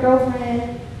boyfriend or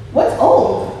girlfriend? What's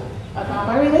old about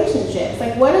my relationships?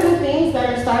 Like, what are the things that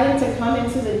are starting to come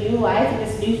into the new life and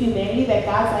this new humanity that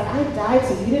God's like, I died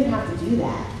so you didn't have to do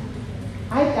that.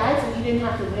 I died so you didn't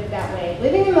have to live that way.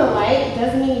 Living in the light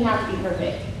doesn't mean you have to be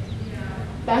perfect.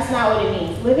 That's not what it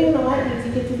means. Living in the light means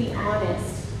you get to be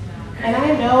honest. And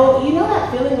I know, you know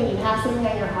that feeling when you have something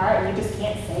on your heart and you just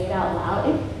can't say it out loud?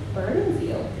 It burdens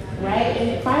you, right?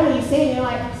 And finally you say it and you're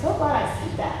like, I'm so glad I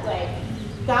see that. Like,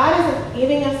 God is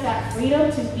giving us that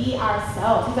freedom to be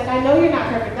ourselves. He's like, I know you're not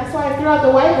perfect. That's why I threw out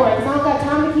the whiteboard, because I don't got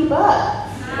time to keep up.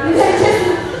 He's like,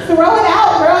 just throw it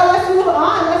out, bro. Let's move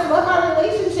on. Let's love our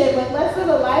relationship. Like, let's live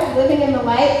a life living in the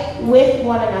light with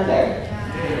one another.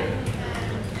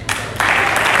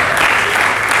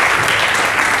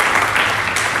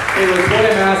 Hey, the point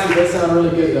of mastery does sound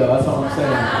really good, though. That's all I'm saying.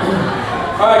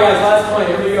 All right, guys, last point.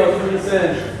 Here we go. Bring this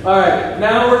in. All right,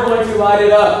 now we're going to light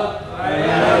it up. Light it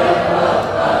up,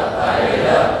 light it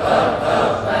up,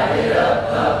 light it up.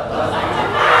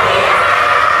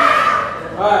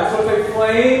 All right, so it's a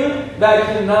flame that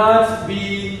cannot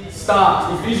be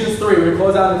stopped. Ephesians 3. We're going to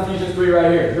close out in Ephesians 3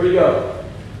 right here. Here we go.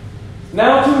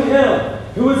 Now to him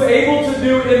who is able to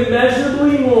do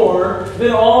immeasurably more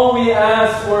than all we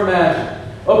ask or imagine,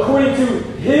 according to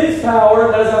his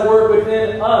power that is at work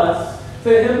within us, to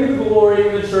him be the glory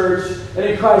in the church and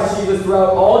in Christ Jesus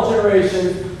throughout all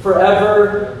generations,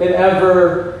 forever and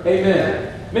ever.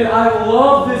 Amen. Man, I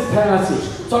love this passage.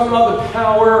 We're talking about the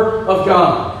power of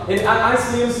God. And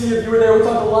ICMC, if you were there, we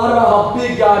talked a lot about how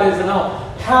big God is and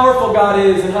how powerful God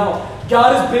is and how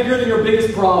God is bigger than your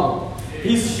biggest problem.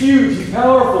 He's huge. He's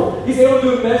powerful. He's able to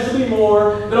do immeasurably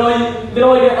more than all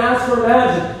you can ask or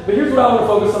imagine. But here's what I want to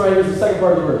focus on right here. Is the second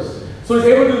part of the verse. So he's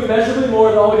able to do immeasurably more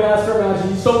than all we can ask or imagine.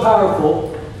 He's so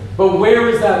powerful. But where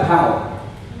is that power?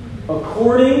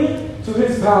 According to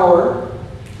his power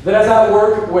that is at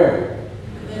work where?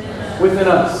 Within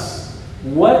us.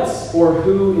 What or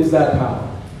who is that power?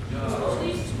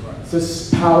 It's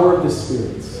the power of the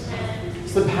Spirit.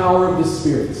 It's the power of the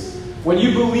Spirit. When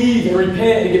you believe and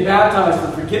repent and get baptized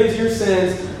for forgiveness of your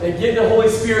sins and get the Holy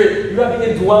Spirit, you have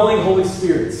the indwelling Holy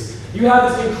Spirit. You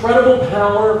have this incredible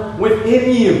power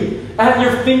within you, at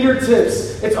your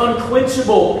fingertips. It's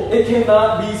unquenchable. It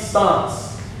cannot be stopped.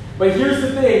 But here's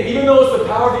the thing. Even though it's the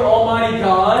power of the Almighty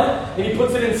God, and He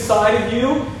puts it inside of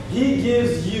you, He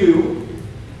gives you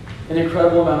an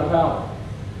incredible amount of power.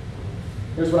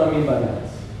 Here's what I mean by that.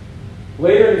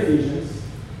 Later in Ephesians,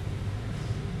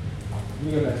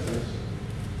 you go next verse.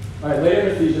 All right, later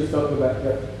in Ephesians, don't go back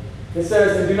there. It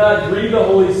says, and do not grieve the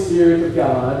Holy Spirit of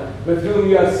God, with whom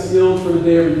you have sealed for the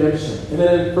day of redemption. And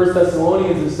then in 1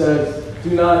 Thessalonians it says,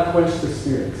 do not quench the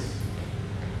Spirit.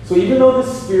 So even though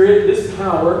the Spirit, this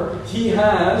power, He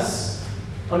has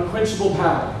unquenchable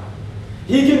power.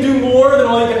 He can do more than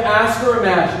all you can ask or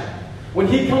imagine. When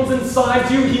He comes inside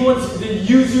you, He wants to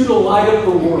use you to light up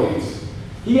the world.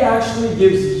 He actually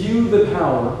gives you the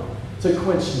power to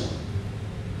quench Him.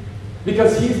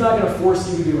 Because He's not going to force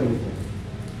you to do anything.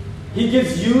 He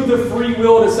gives you the free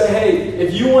will to say, hey,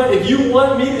 if you want to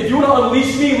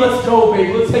unleash me, let's go,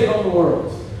 baby. Let's take on the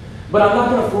world. But I'm not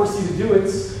going to force you to do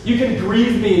it. You can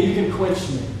grieve me, you can quench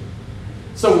me.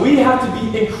 So we have to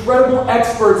be incredible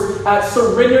experts at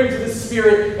surrendering to the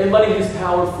Spirit and letting His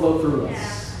power flow through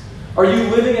us. Are you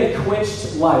living a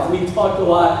quenched life? We talked a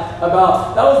lot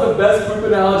about, that was the best group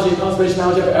analogy and conservation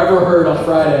analogy I've ever heard on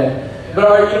Friday.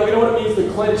 But we know what it means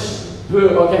to clench.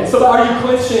 Okay, so are you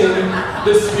clenching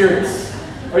the spirits?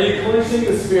 Are you clenching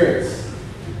the spirits?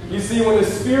 You see, when the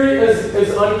Spirit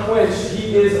is unquenched,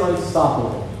 He is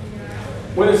unstoppable.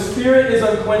 When the Spirit is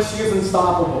unquenched, He is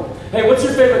unstoppable. Hey, what's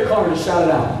your favorite car? Just shout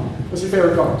it out. What's your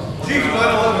favorite car? Jeep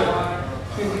 911.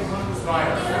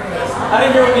 I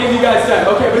didn't hear what any of you guys said.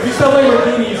 Okay, but if you said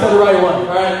Lamborghini, you said the right one.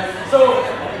 All right. So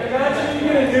imagine you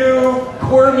get a new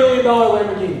 $250,000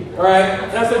 Lamborghini. All right.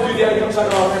 And I said, dude, Dad, come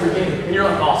check out Lamborghini. And you're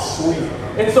like, oh, sweet.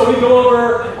 And so we go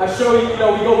over. I show you. We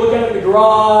go look at it in the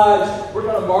garage. We're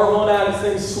kind of marveling at this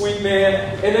thing, sweet,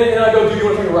 man. And then I go, do you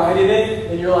want to take a ride in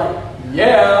it? And you're like,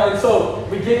 yeah. And so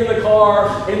we get in the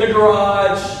car, in the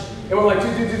garage, and we're like,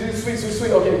 dude,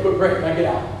 sweet. Okay, great. Now get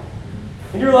out.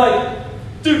 And you're like,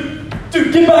 dude,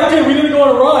 get back in. We need to go on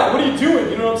a ride. What are you doing?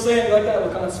 You know what I'm saying? Like that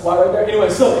little kind of squat right there. Anyway,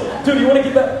 so, dude, you want to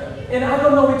get back? And I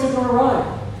don't know, we took on a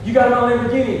ride. You got him on a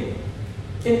Lamborghini.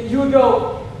 And you would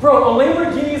go, bro, a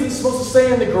Lamborghini isn't supposed to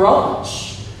stay in the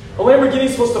garage. A Lamborghini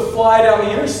is supposed to fly down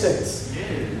the interstates.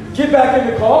 Get back in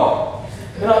the car.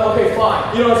 And I'm okay,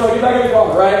 fine. You know, so I get back in the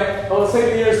car, right? Oh, let's take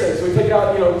the interstate. So we take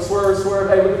out, swerve,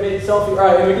 hey, look at me, selfie. All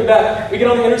right, and we get back. We get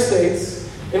on the interstates.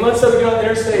 And let's say we get on the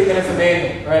interstate and it's a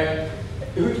manual, right?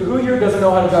 Who here doesn't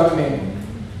know how to drive a manual?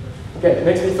 Okay, it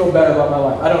makes me feel better about my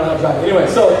life. I don't know how to drive. Anyway,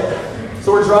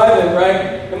 so we're driving,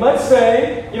 right? And let's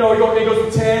say, it goes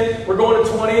from 10, we're going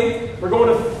to 20, we're going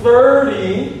to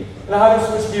 30, and I haven't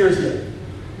switched gears yet.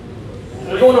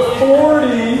 We're going to 40,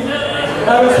 and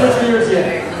I haven't switched gears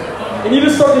yet. And you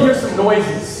just start to hear some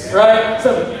noises, right?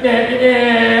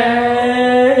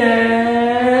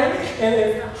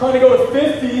 And trying to go to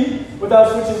 50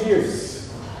 without switching gears.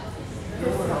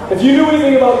 If you knew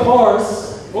anything about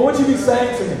cars, what would you be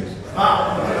saying to me?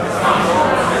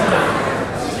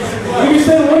 You'd be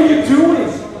saying, what are you doing?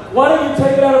 Why don't you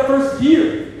take it out of first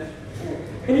gear?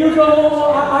 And you go,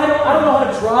 well, I don't know how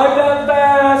to drive that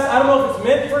fast. I don't know if it's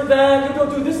meant for that. You go,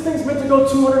 dude, this thing's meant to go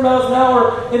 200 miles an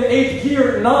hour in 8th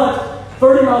gear, not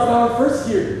 30 miles an hour in first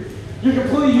gear. You're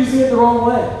completely using it the wrong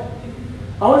way.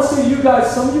 I want to say to you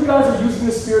guys, some of you guys are using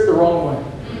the Spirit the wrong way.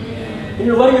 And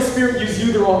you're letting the Spirit use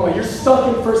you the wrong way. You're stuck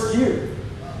in first gear.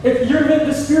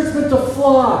 The Spirit's meant to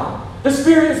fly. The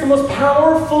Spirit is the most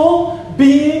powerful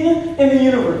being in the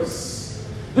universe.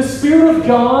 The Spirit of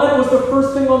God was the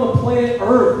first thing on the planet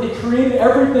Earth. It created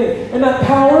everything. And that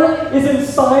power is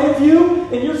inside of you,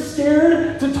 and you're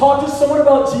scared to talk to someone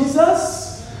about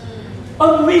Jesus?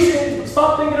 Unleash it.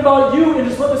 Stop thinking about you and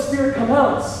just let the Spirit come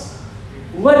out.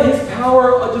 Let His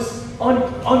power just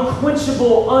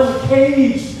unquenchable,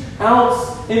 uncaged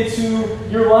out into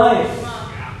your life.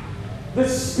 The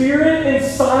Spirit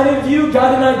inside of you,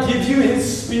 God did not give you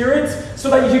His Spirit so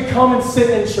that you could come and sit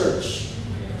in church.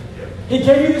 He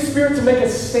gave you the Spirit to make a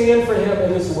stand for Him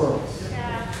in this world.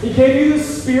 He gave you the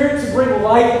Spirit to bring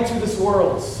light into this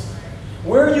world.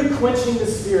 Where are you quenching the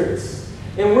Spirit?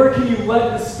 And where can you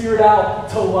let the Spirit out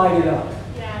to light it up?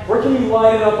 Where can you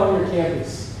light it up on your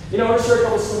campus? I want to share a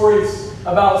couple stories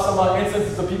about some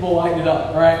instances of people lighting it up,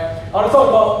 all right? I want to talk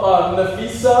about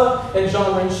Nafisa and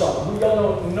John Renshaw, who y'all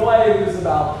know no idea who this is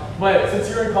about, but since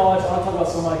you're in college, I want to talk about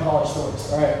some of my college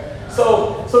stories, all right?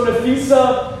 So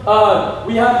Nafisa,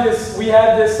 we had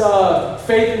this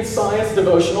faith and science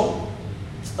devotional,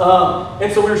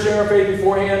 and so we were sharing our faith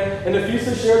beforehand, and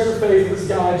Nafisa shares her faith with this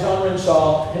guy, John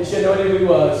Renshaw, and she had no idea who he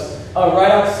was,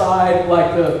 right outside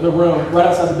the room, right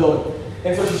outside the building.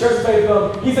 And so she shares her faith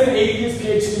with him. He's an atheist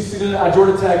PhD student at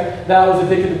Georgia Tech that was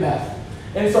addicted to meth.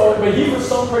 And so, but he, for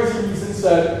some crazy reason,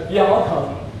 said, yeah, I'll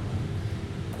come.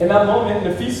 In that moment,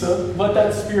 Nafisa let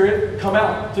that Spirit come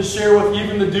out to share with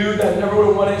even the dude that never would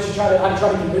have wanted. I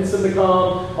tried to convince him to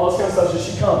come, all this kind of stuff. So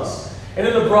she comes. And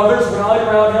then the brothers rallied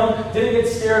around him, didn't get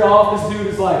scared off. This dude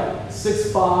is like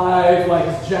 6'5", like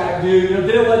this jack dude.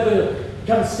 Didn't let the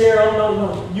kind of scare him.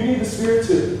 No, you need the Spirit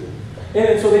too.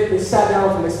 And so they sat down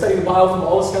with him, they studied the Bible with him,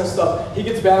 all this kind of stuff. He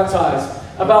gets baptized.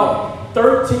 About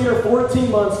 13 or 14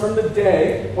 months from the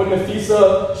day when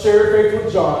Nafisa shared her faith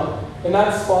with John, in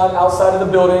that spot outside of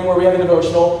the building where we had the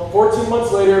devotional, 14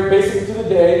 months later, basically to the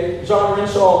day, John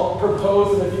Renshaw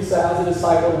proposed to Nafisa as a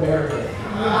disciple and married her.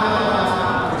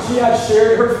 Wow. She had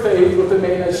shared her faith with the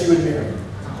man that she would marry.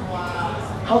 Wow.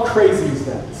 How crazy is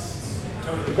that?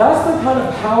 That's the kind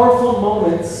of powerful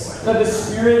moments that the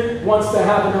Spirit wants to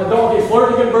happen. Now, don't get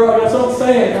flirting again, bro. That's what I'm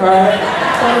saying, all right?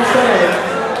 That's what I'm saying.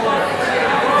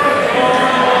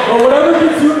 But whatever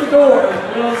gets you in the door,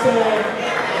 you know what I'm saying?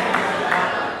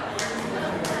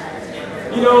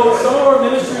 Some of our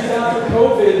ministries after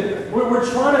COVID,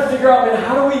 we're trying to figure out, man,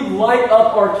 how do we light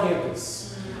up our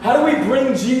campus? How do we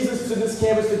bring Jesus to this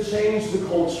campus to change the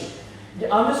culture?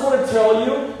 I just want to tell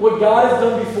you, what God has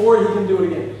done before, He can do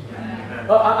it again.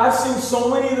 I've seen so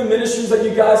many of the ministries that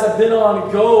you guys have been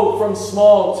on go from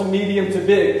small to medium to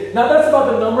big. Now that's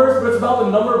about the numbers, but it's about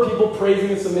the number of people praising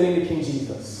and submitting to King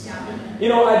Jesus.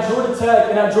 At Georgia Tech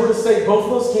and at Georgia State, both of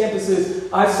those campuses,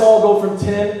 I saw go from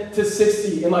 10 to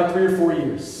 60 in like 3 or 4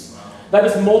 years. That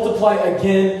just multiply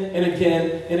again and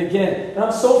again and again. And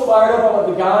I'm so fired up about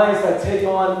the guys that take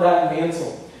on that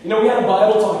mantle. We had a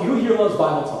Bible talk. Who here loves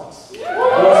Bible talks?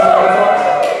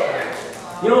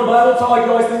 In Bible talk,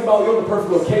 you always think about the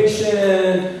perfect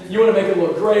location, you want to make it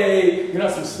look great, you're gonna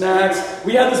have some snacks.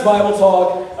 We had this Bible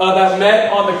talk that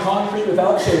met on the concrete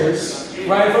without chairs,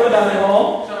 right in front of the dining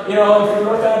hall, if you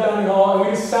look at the dining hall, and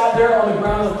we just sat there on the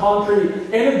ground of concrete,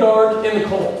 in the dark, in the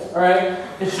cold, all right?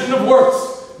 It shouldn't have worked,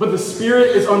 but the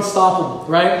Spirit is unstoppable,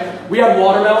 right? We had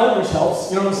watermelon, which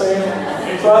helps, you know what I'm saying?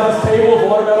 So I had this table of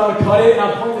watermelon, I cut it, and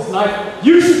I point this knife.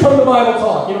 You should come to Bible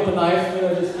talk, with the knife,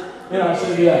 I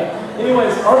shouldn't do that.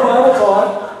 Anyways, our Bible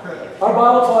talk had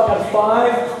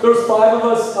there was 5 of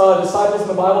us disciples in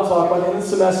the Bible talk. By the end of the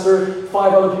semester,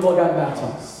 5 other people had gotten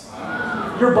baptized.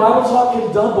 Your Bible talk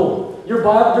can double.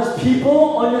 There's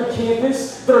people on your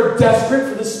campus that are desperate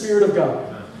for the Spirit of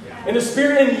God. And the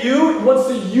Spirit in you wants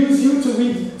to use you to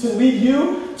lead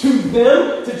you to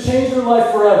them to change their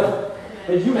life forever.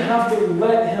 And you have to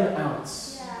let Him out.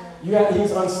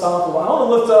 He's unstoppable. I want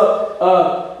to lift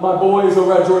up my boys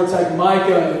over at Georgia Tech,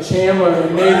 Micah and Chandler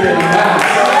and Nathan and Matt.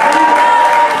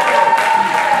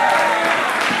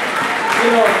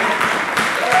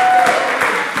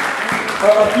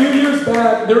 A few years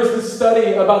back, there was this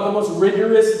study about the most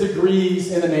rigorous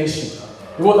degrees in the nation.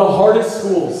 It was the hardest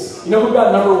schools. You know who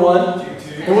got number one?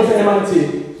 It wasn't MIT.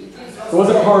 It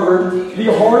wasn't Harvard.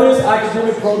 The hardest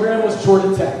academic program was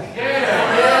Georgia Tech.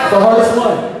 The hardest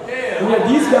one. And yet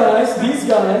these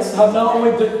guys have not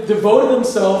only devoted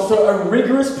themselves to a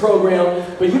rigorous program,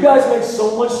 but you guys make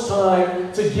so much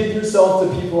time to give yourself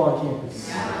to people on campus.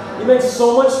 You make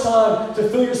so much time to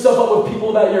fill yourself up with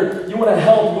people that you want to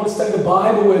help, you want to study the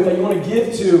Bible with, that you want to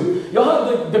give to. Y'all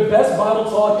have the best Bible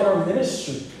talk in our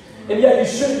ministry. And yet you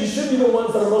should be the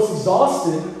ones that are most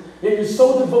exhausted. Yet you're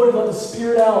so devoted to let the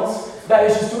Spirit out that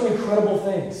it's just doing incredible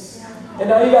things. And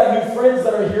now you got new friends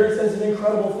that are here. It's an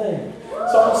incredible thing.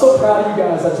 So I'm so proud of you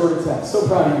guys at Georgia Tech. So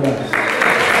proud of you guys.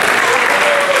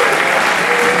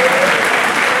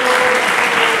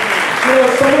 You know,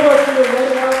 some of us are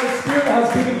letting out the Spirit has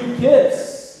given you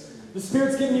gifts. The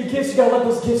Spirit's giving you gifts. You got to let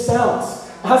those gifts out.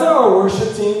 Hasn't our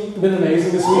worship team been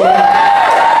amazing this week?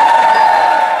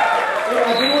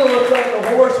 I do want to look at the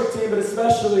whole worship team, but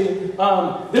especially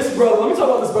this brother. Let me talk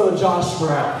about this brother, Josh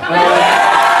Brown.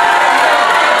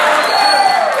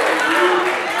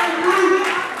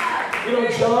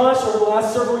 Josh, over the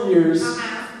last several years,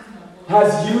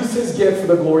 has used his gift for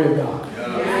the glory of God.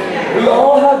 We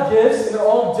all have gifts, and they're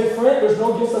all different. There's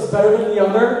no gift that's better than the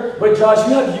other. But Josh,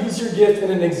 you have used your gift in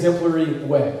an exemplary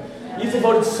way. You've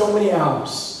devoted so many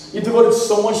hours. You've devoted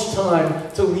so much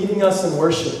time to leading us in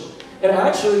worship. And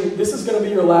actually, this is going to be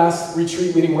your last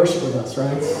retreat leading worship with us,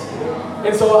 right?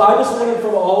 And so I just wanted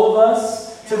from all of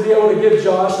us to be able to give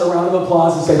Josh a round of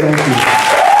applause and say thank you.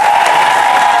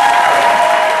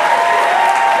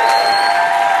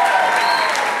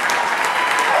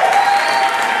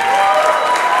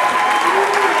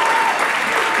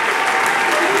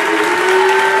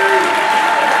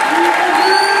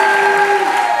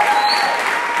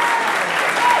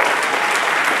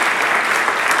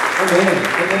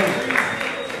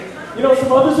 You know,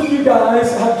 some others of you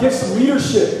guys have gifts of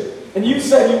leadership. And you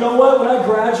said, you know what, when I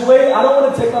graduate, I don't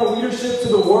want to take my leadership to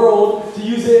the world to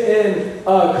use it in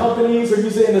companies or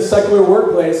use it in the secular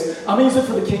workplace. I'm going to use it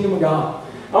for the kingdom of God.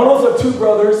 I want to also have two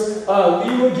brothers,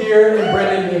 Lee Laguerre and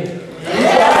Brendan Nee.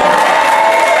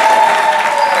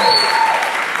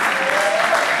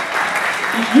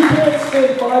 You can't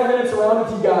spend 5 minutes around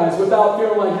with you guys without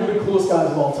feeling like you're the coolest guys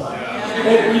of all time.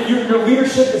 And your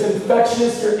leadership is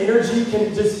infectious. Your energy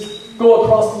can just go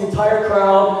across the entire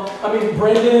crowd. I mean,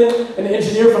 Brendan, an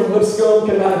engineer from Lipscomb,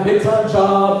 could have had a big-time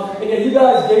job. And yet you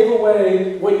guys gave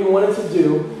away what you wanted to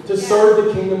do to serve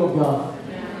the kingdom of God.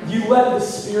 You let the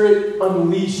Spirit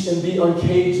unleash and be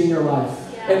uncaged in your life.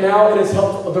 And now it has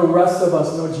helped the rest of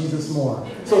us know Jesus more.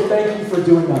 So thank you for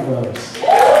doing that, brothers.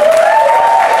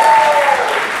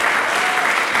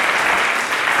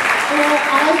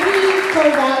 As we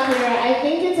close out here, I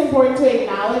think it's important to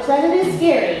acknowledge that it is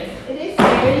scary. It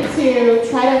is scary to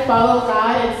try to follow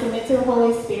God and submit to the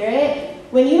Holy Spirit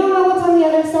when you don't know what's on the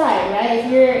other side, right?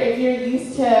 If you're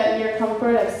used to your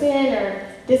comfort of sin or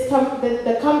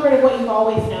the comfort of what you've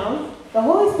always known, the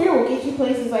Holy Spirit will get you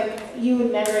places like you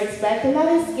would never expect, and that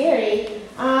is scary.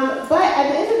 But at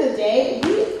the end of the day,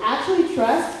 we actually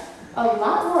trust a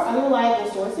lot more unreliable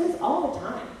sources all the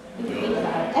time. If you think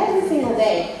about it, every single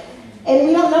day. And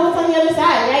we don't know what's on the other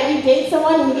side, right? You date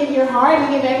someone, you give your heart, you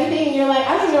give everything, and you're like,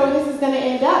 I don't know where this is going to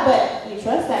end up, but you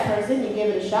trust that person, you give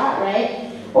it a shot,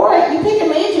 right? Or you pick a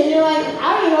major and you're like,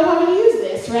 I don't even know if I'm going to use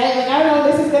this, right? Like, I don't know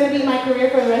if this is going to be my career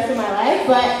for the rest of my life,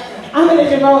 but I'm going to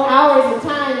devote hours of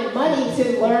time and money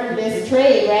to learn this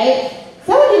trade, right?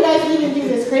 Some of you guys even do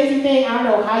this crazy thing, I don't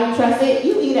know how you trust it,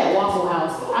 you eat at Waffle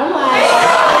House. I'm like...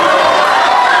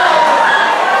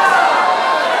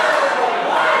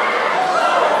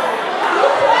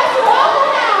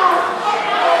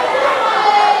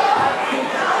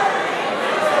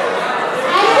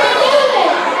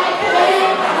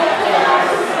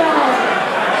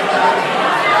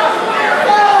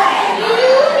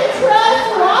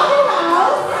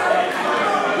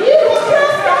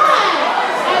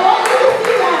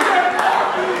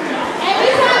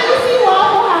 Every time you see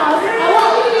Waffle House, I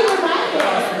want you to be reminded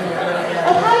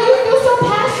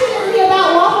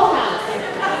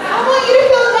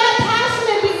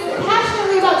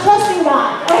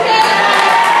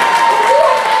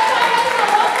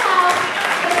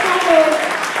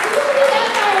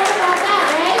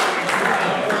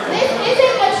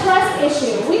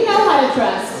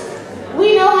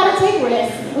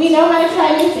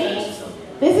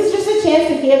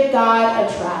chance to give God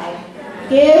a try.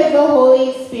 Give the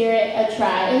Holy Spirit a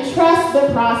try and trust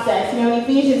the process. You know, in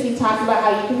Ephesians, he talks about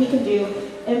how he can do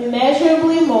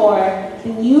immeasurably more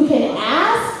than you can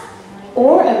ask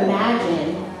or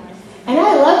imagine. And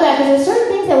I love that because there's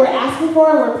certain things that we're asking for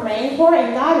and we're praying for,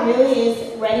 and God really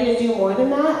is ready to do more than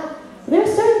that. But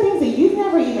there's certain things that you've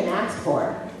never even asked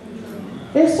for.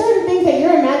 There's certain things that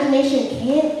your imagination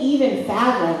can't even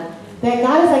fathom. That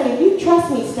God is like, if you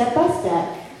trust me step by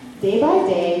step, day by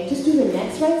day, just do the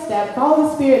next right step, follow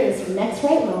the Spirit in this next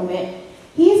right moment,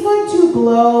 He's going to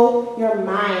blow your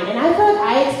mind. And I feel like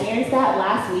I experienced that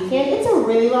last weekend. It's a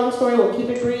really long story, we'll keep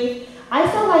it brief. I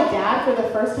saw my dad for the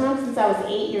first time since I was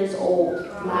 8 years old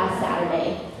last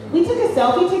Saturday. We took a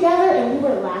selfie together and we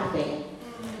were laughing.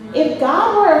 If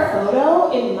God were a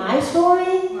photo in my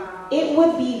story, it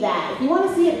would be that. If you want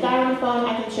to see it, guy on the phone,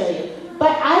 I can show you.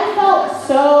 But I felt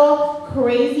so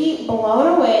crazy,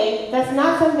 blown away. That's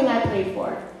not something I prayed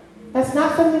for. That's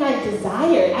not something I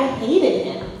desired. I hated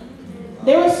him.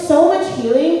 There was so much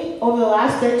healing over the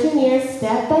last 13 years,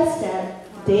 step by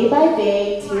step, day by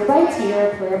day, tear by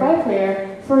tear, prayer by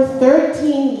prayer. For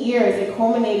 13 years, it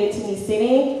culminated to me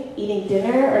sitting, eating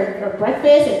dinner or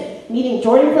breakfast, and meeting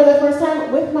Jordan for the first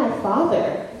time with my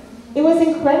father. It was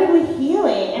incredibly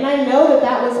healing, and I know that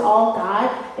that was all God,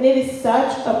 and it is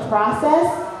such a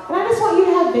process. And I just want you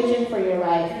to have vision for your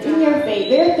life, in your faith.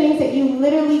 There are things that you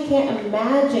literally can't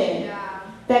imagine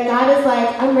that God is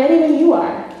like, I'm ready when you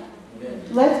are.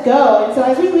 Let's go. And so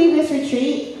as we leave this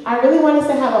retreat, I really want us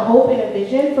to have a hope and a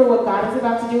vision for what God is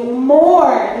about to do more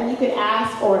than you could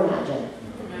ask or imagine.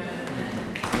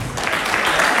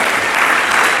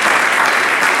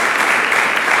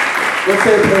 Let's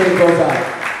say a prayer to close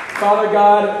out. Father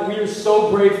God, we are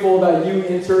so grateful that you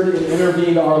entered and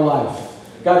intervened our life.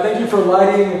 God, thank you for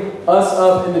lighting us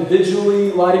up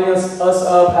individually, lighting us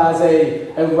up as a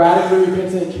radically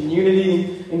repentant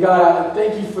community. And God, I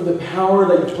thank you for the power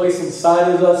that you place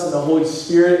inside of us and the Holy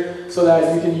Spirit so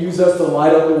that you can use us to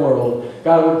light up the world.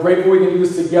 God, we're grateful we can do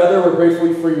this together. We're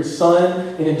grateful for your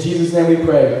Son. And in Jesus' name we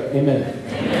pray.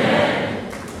 Amen.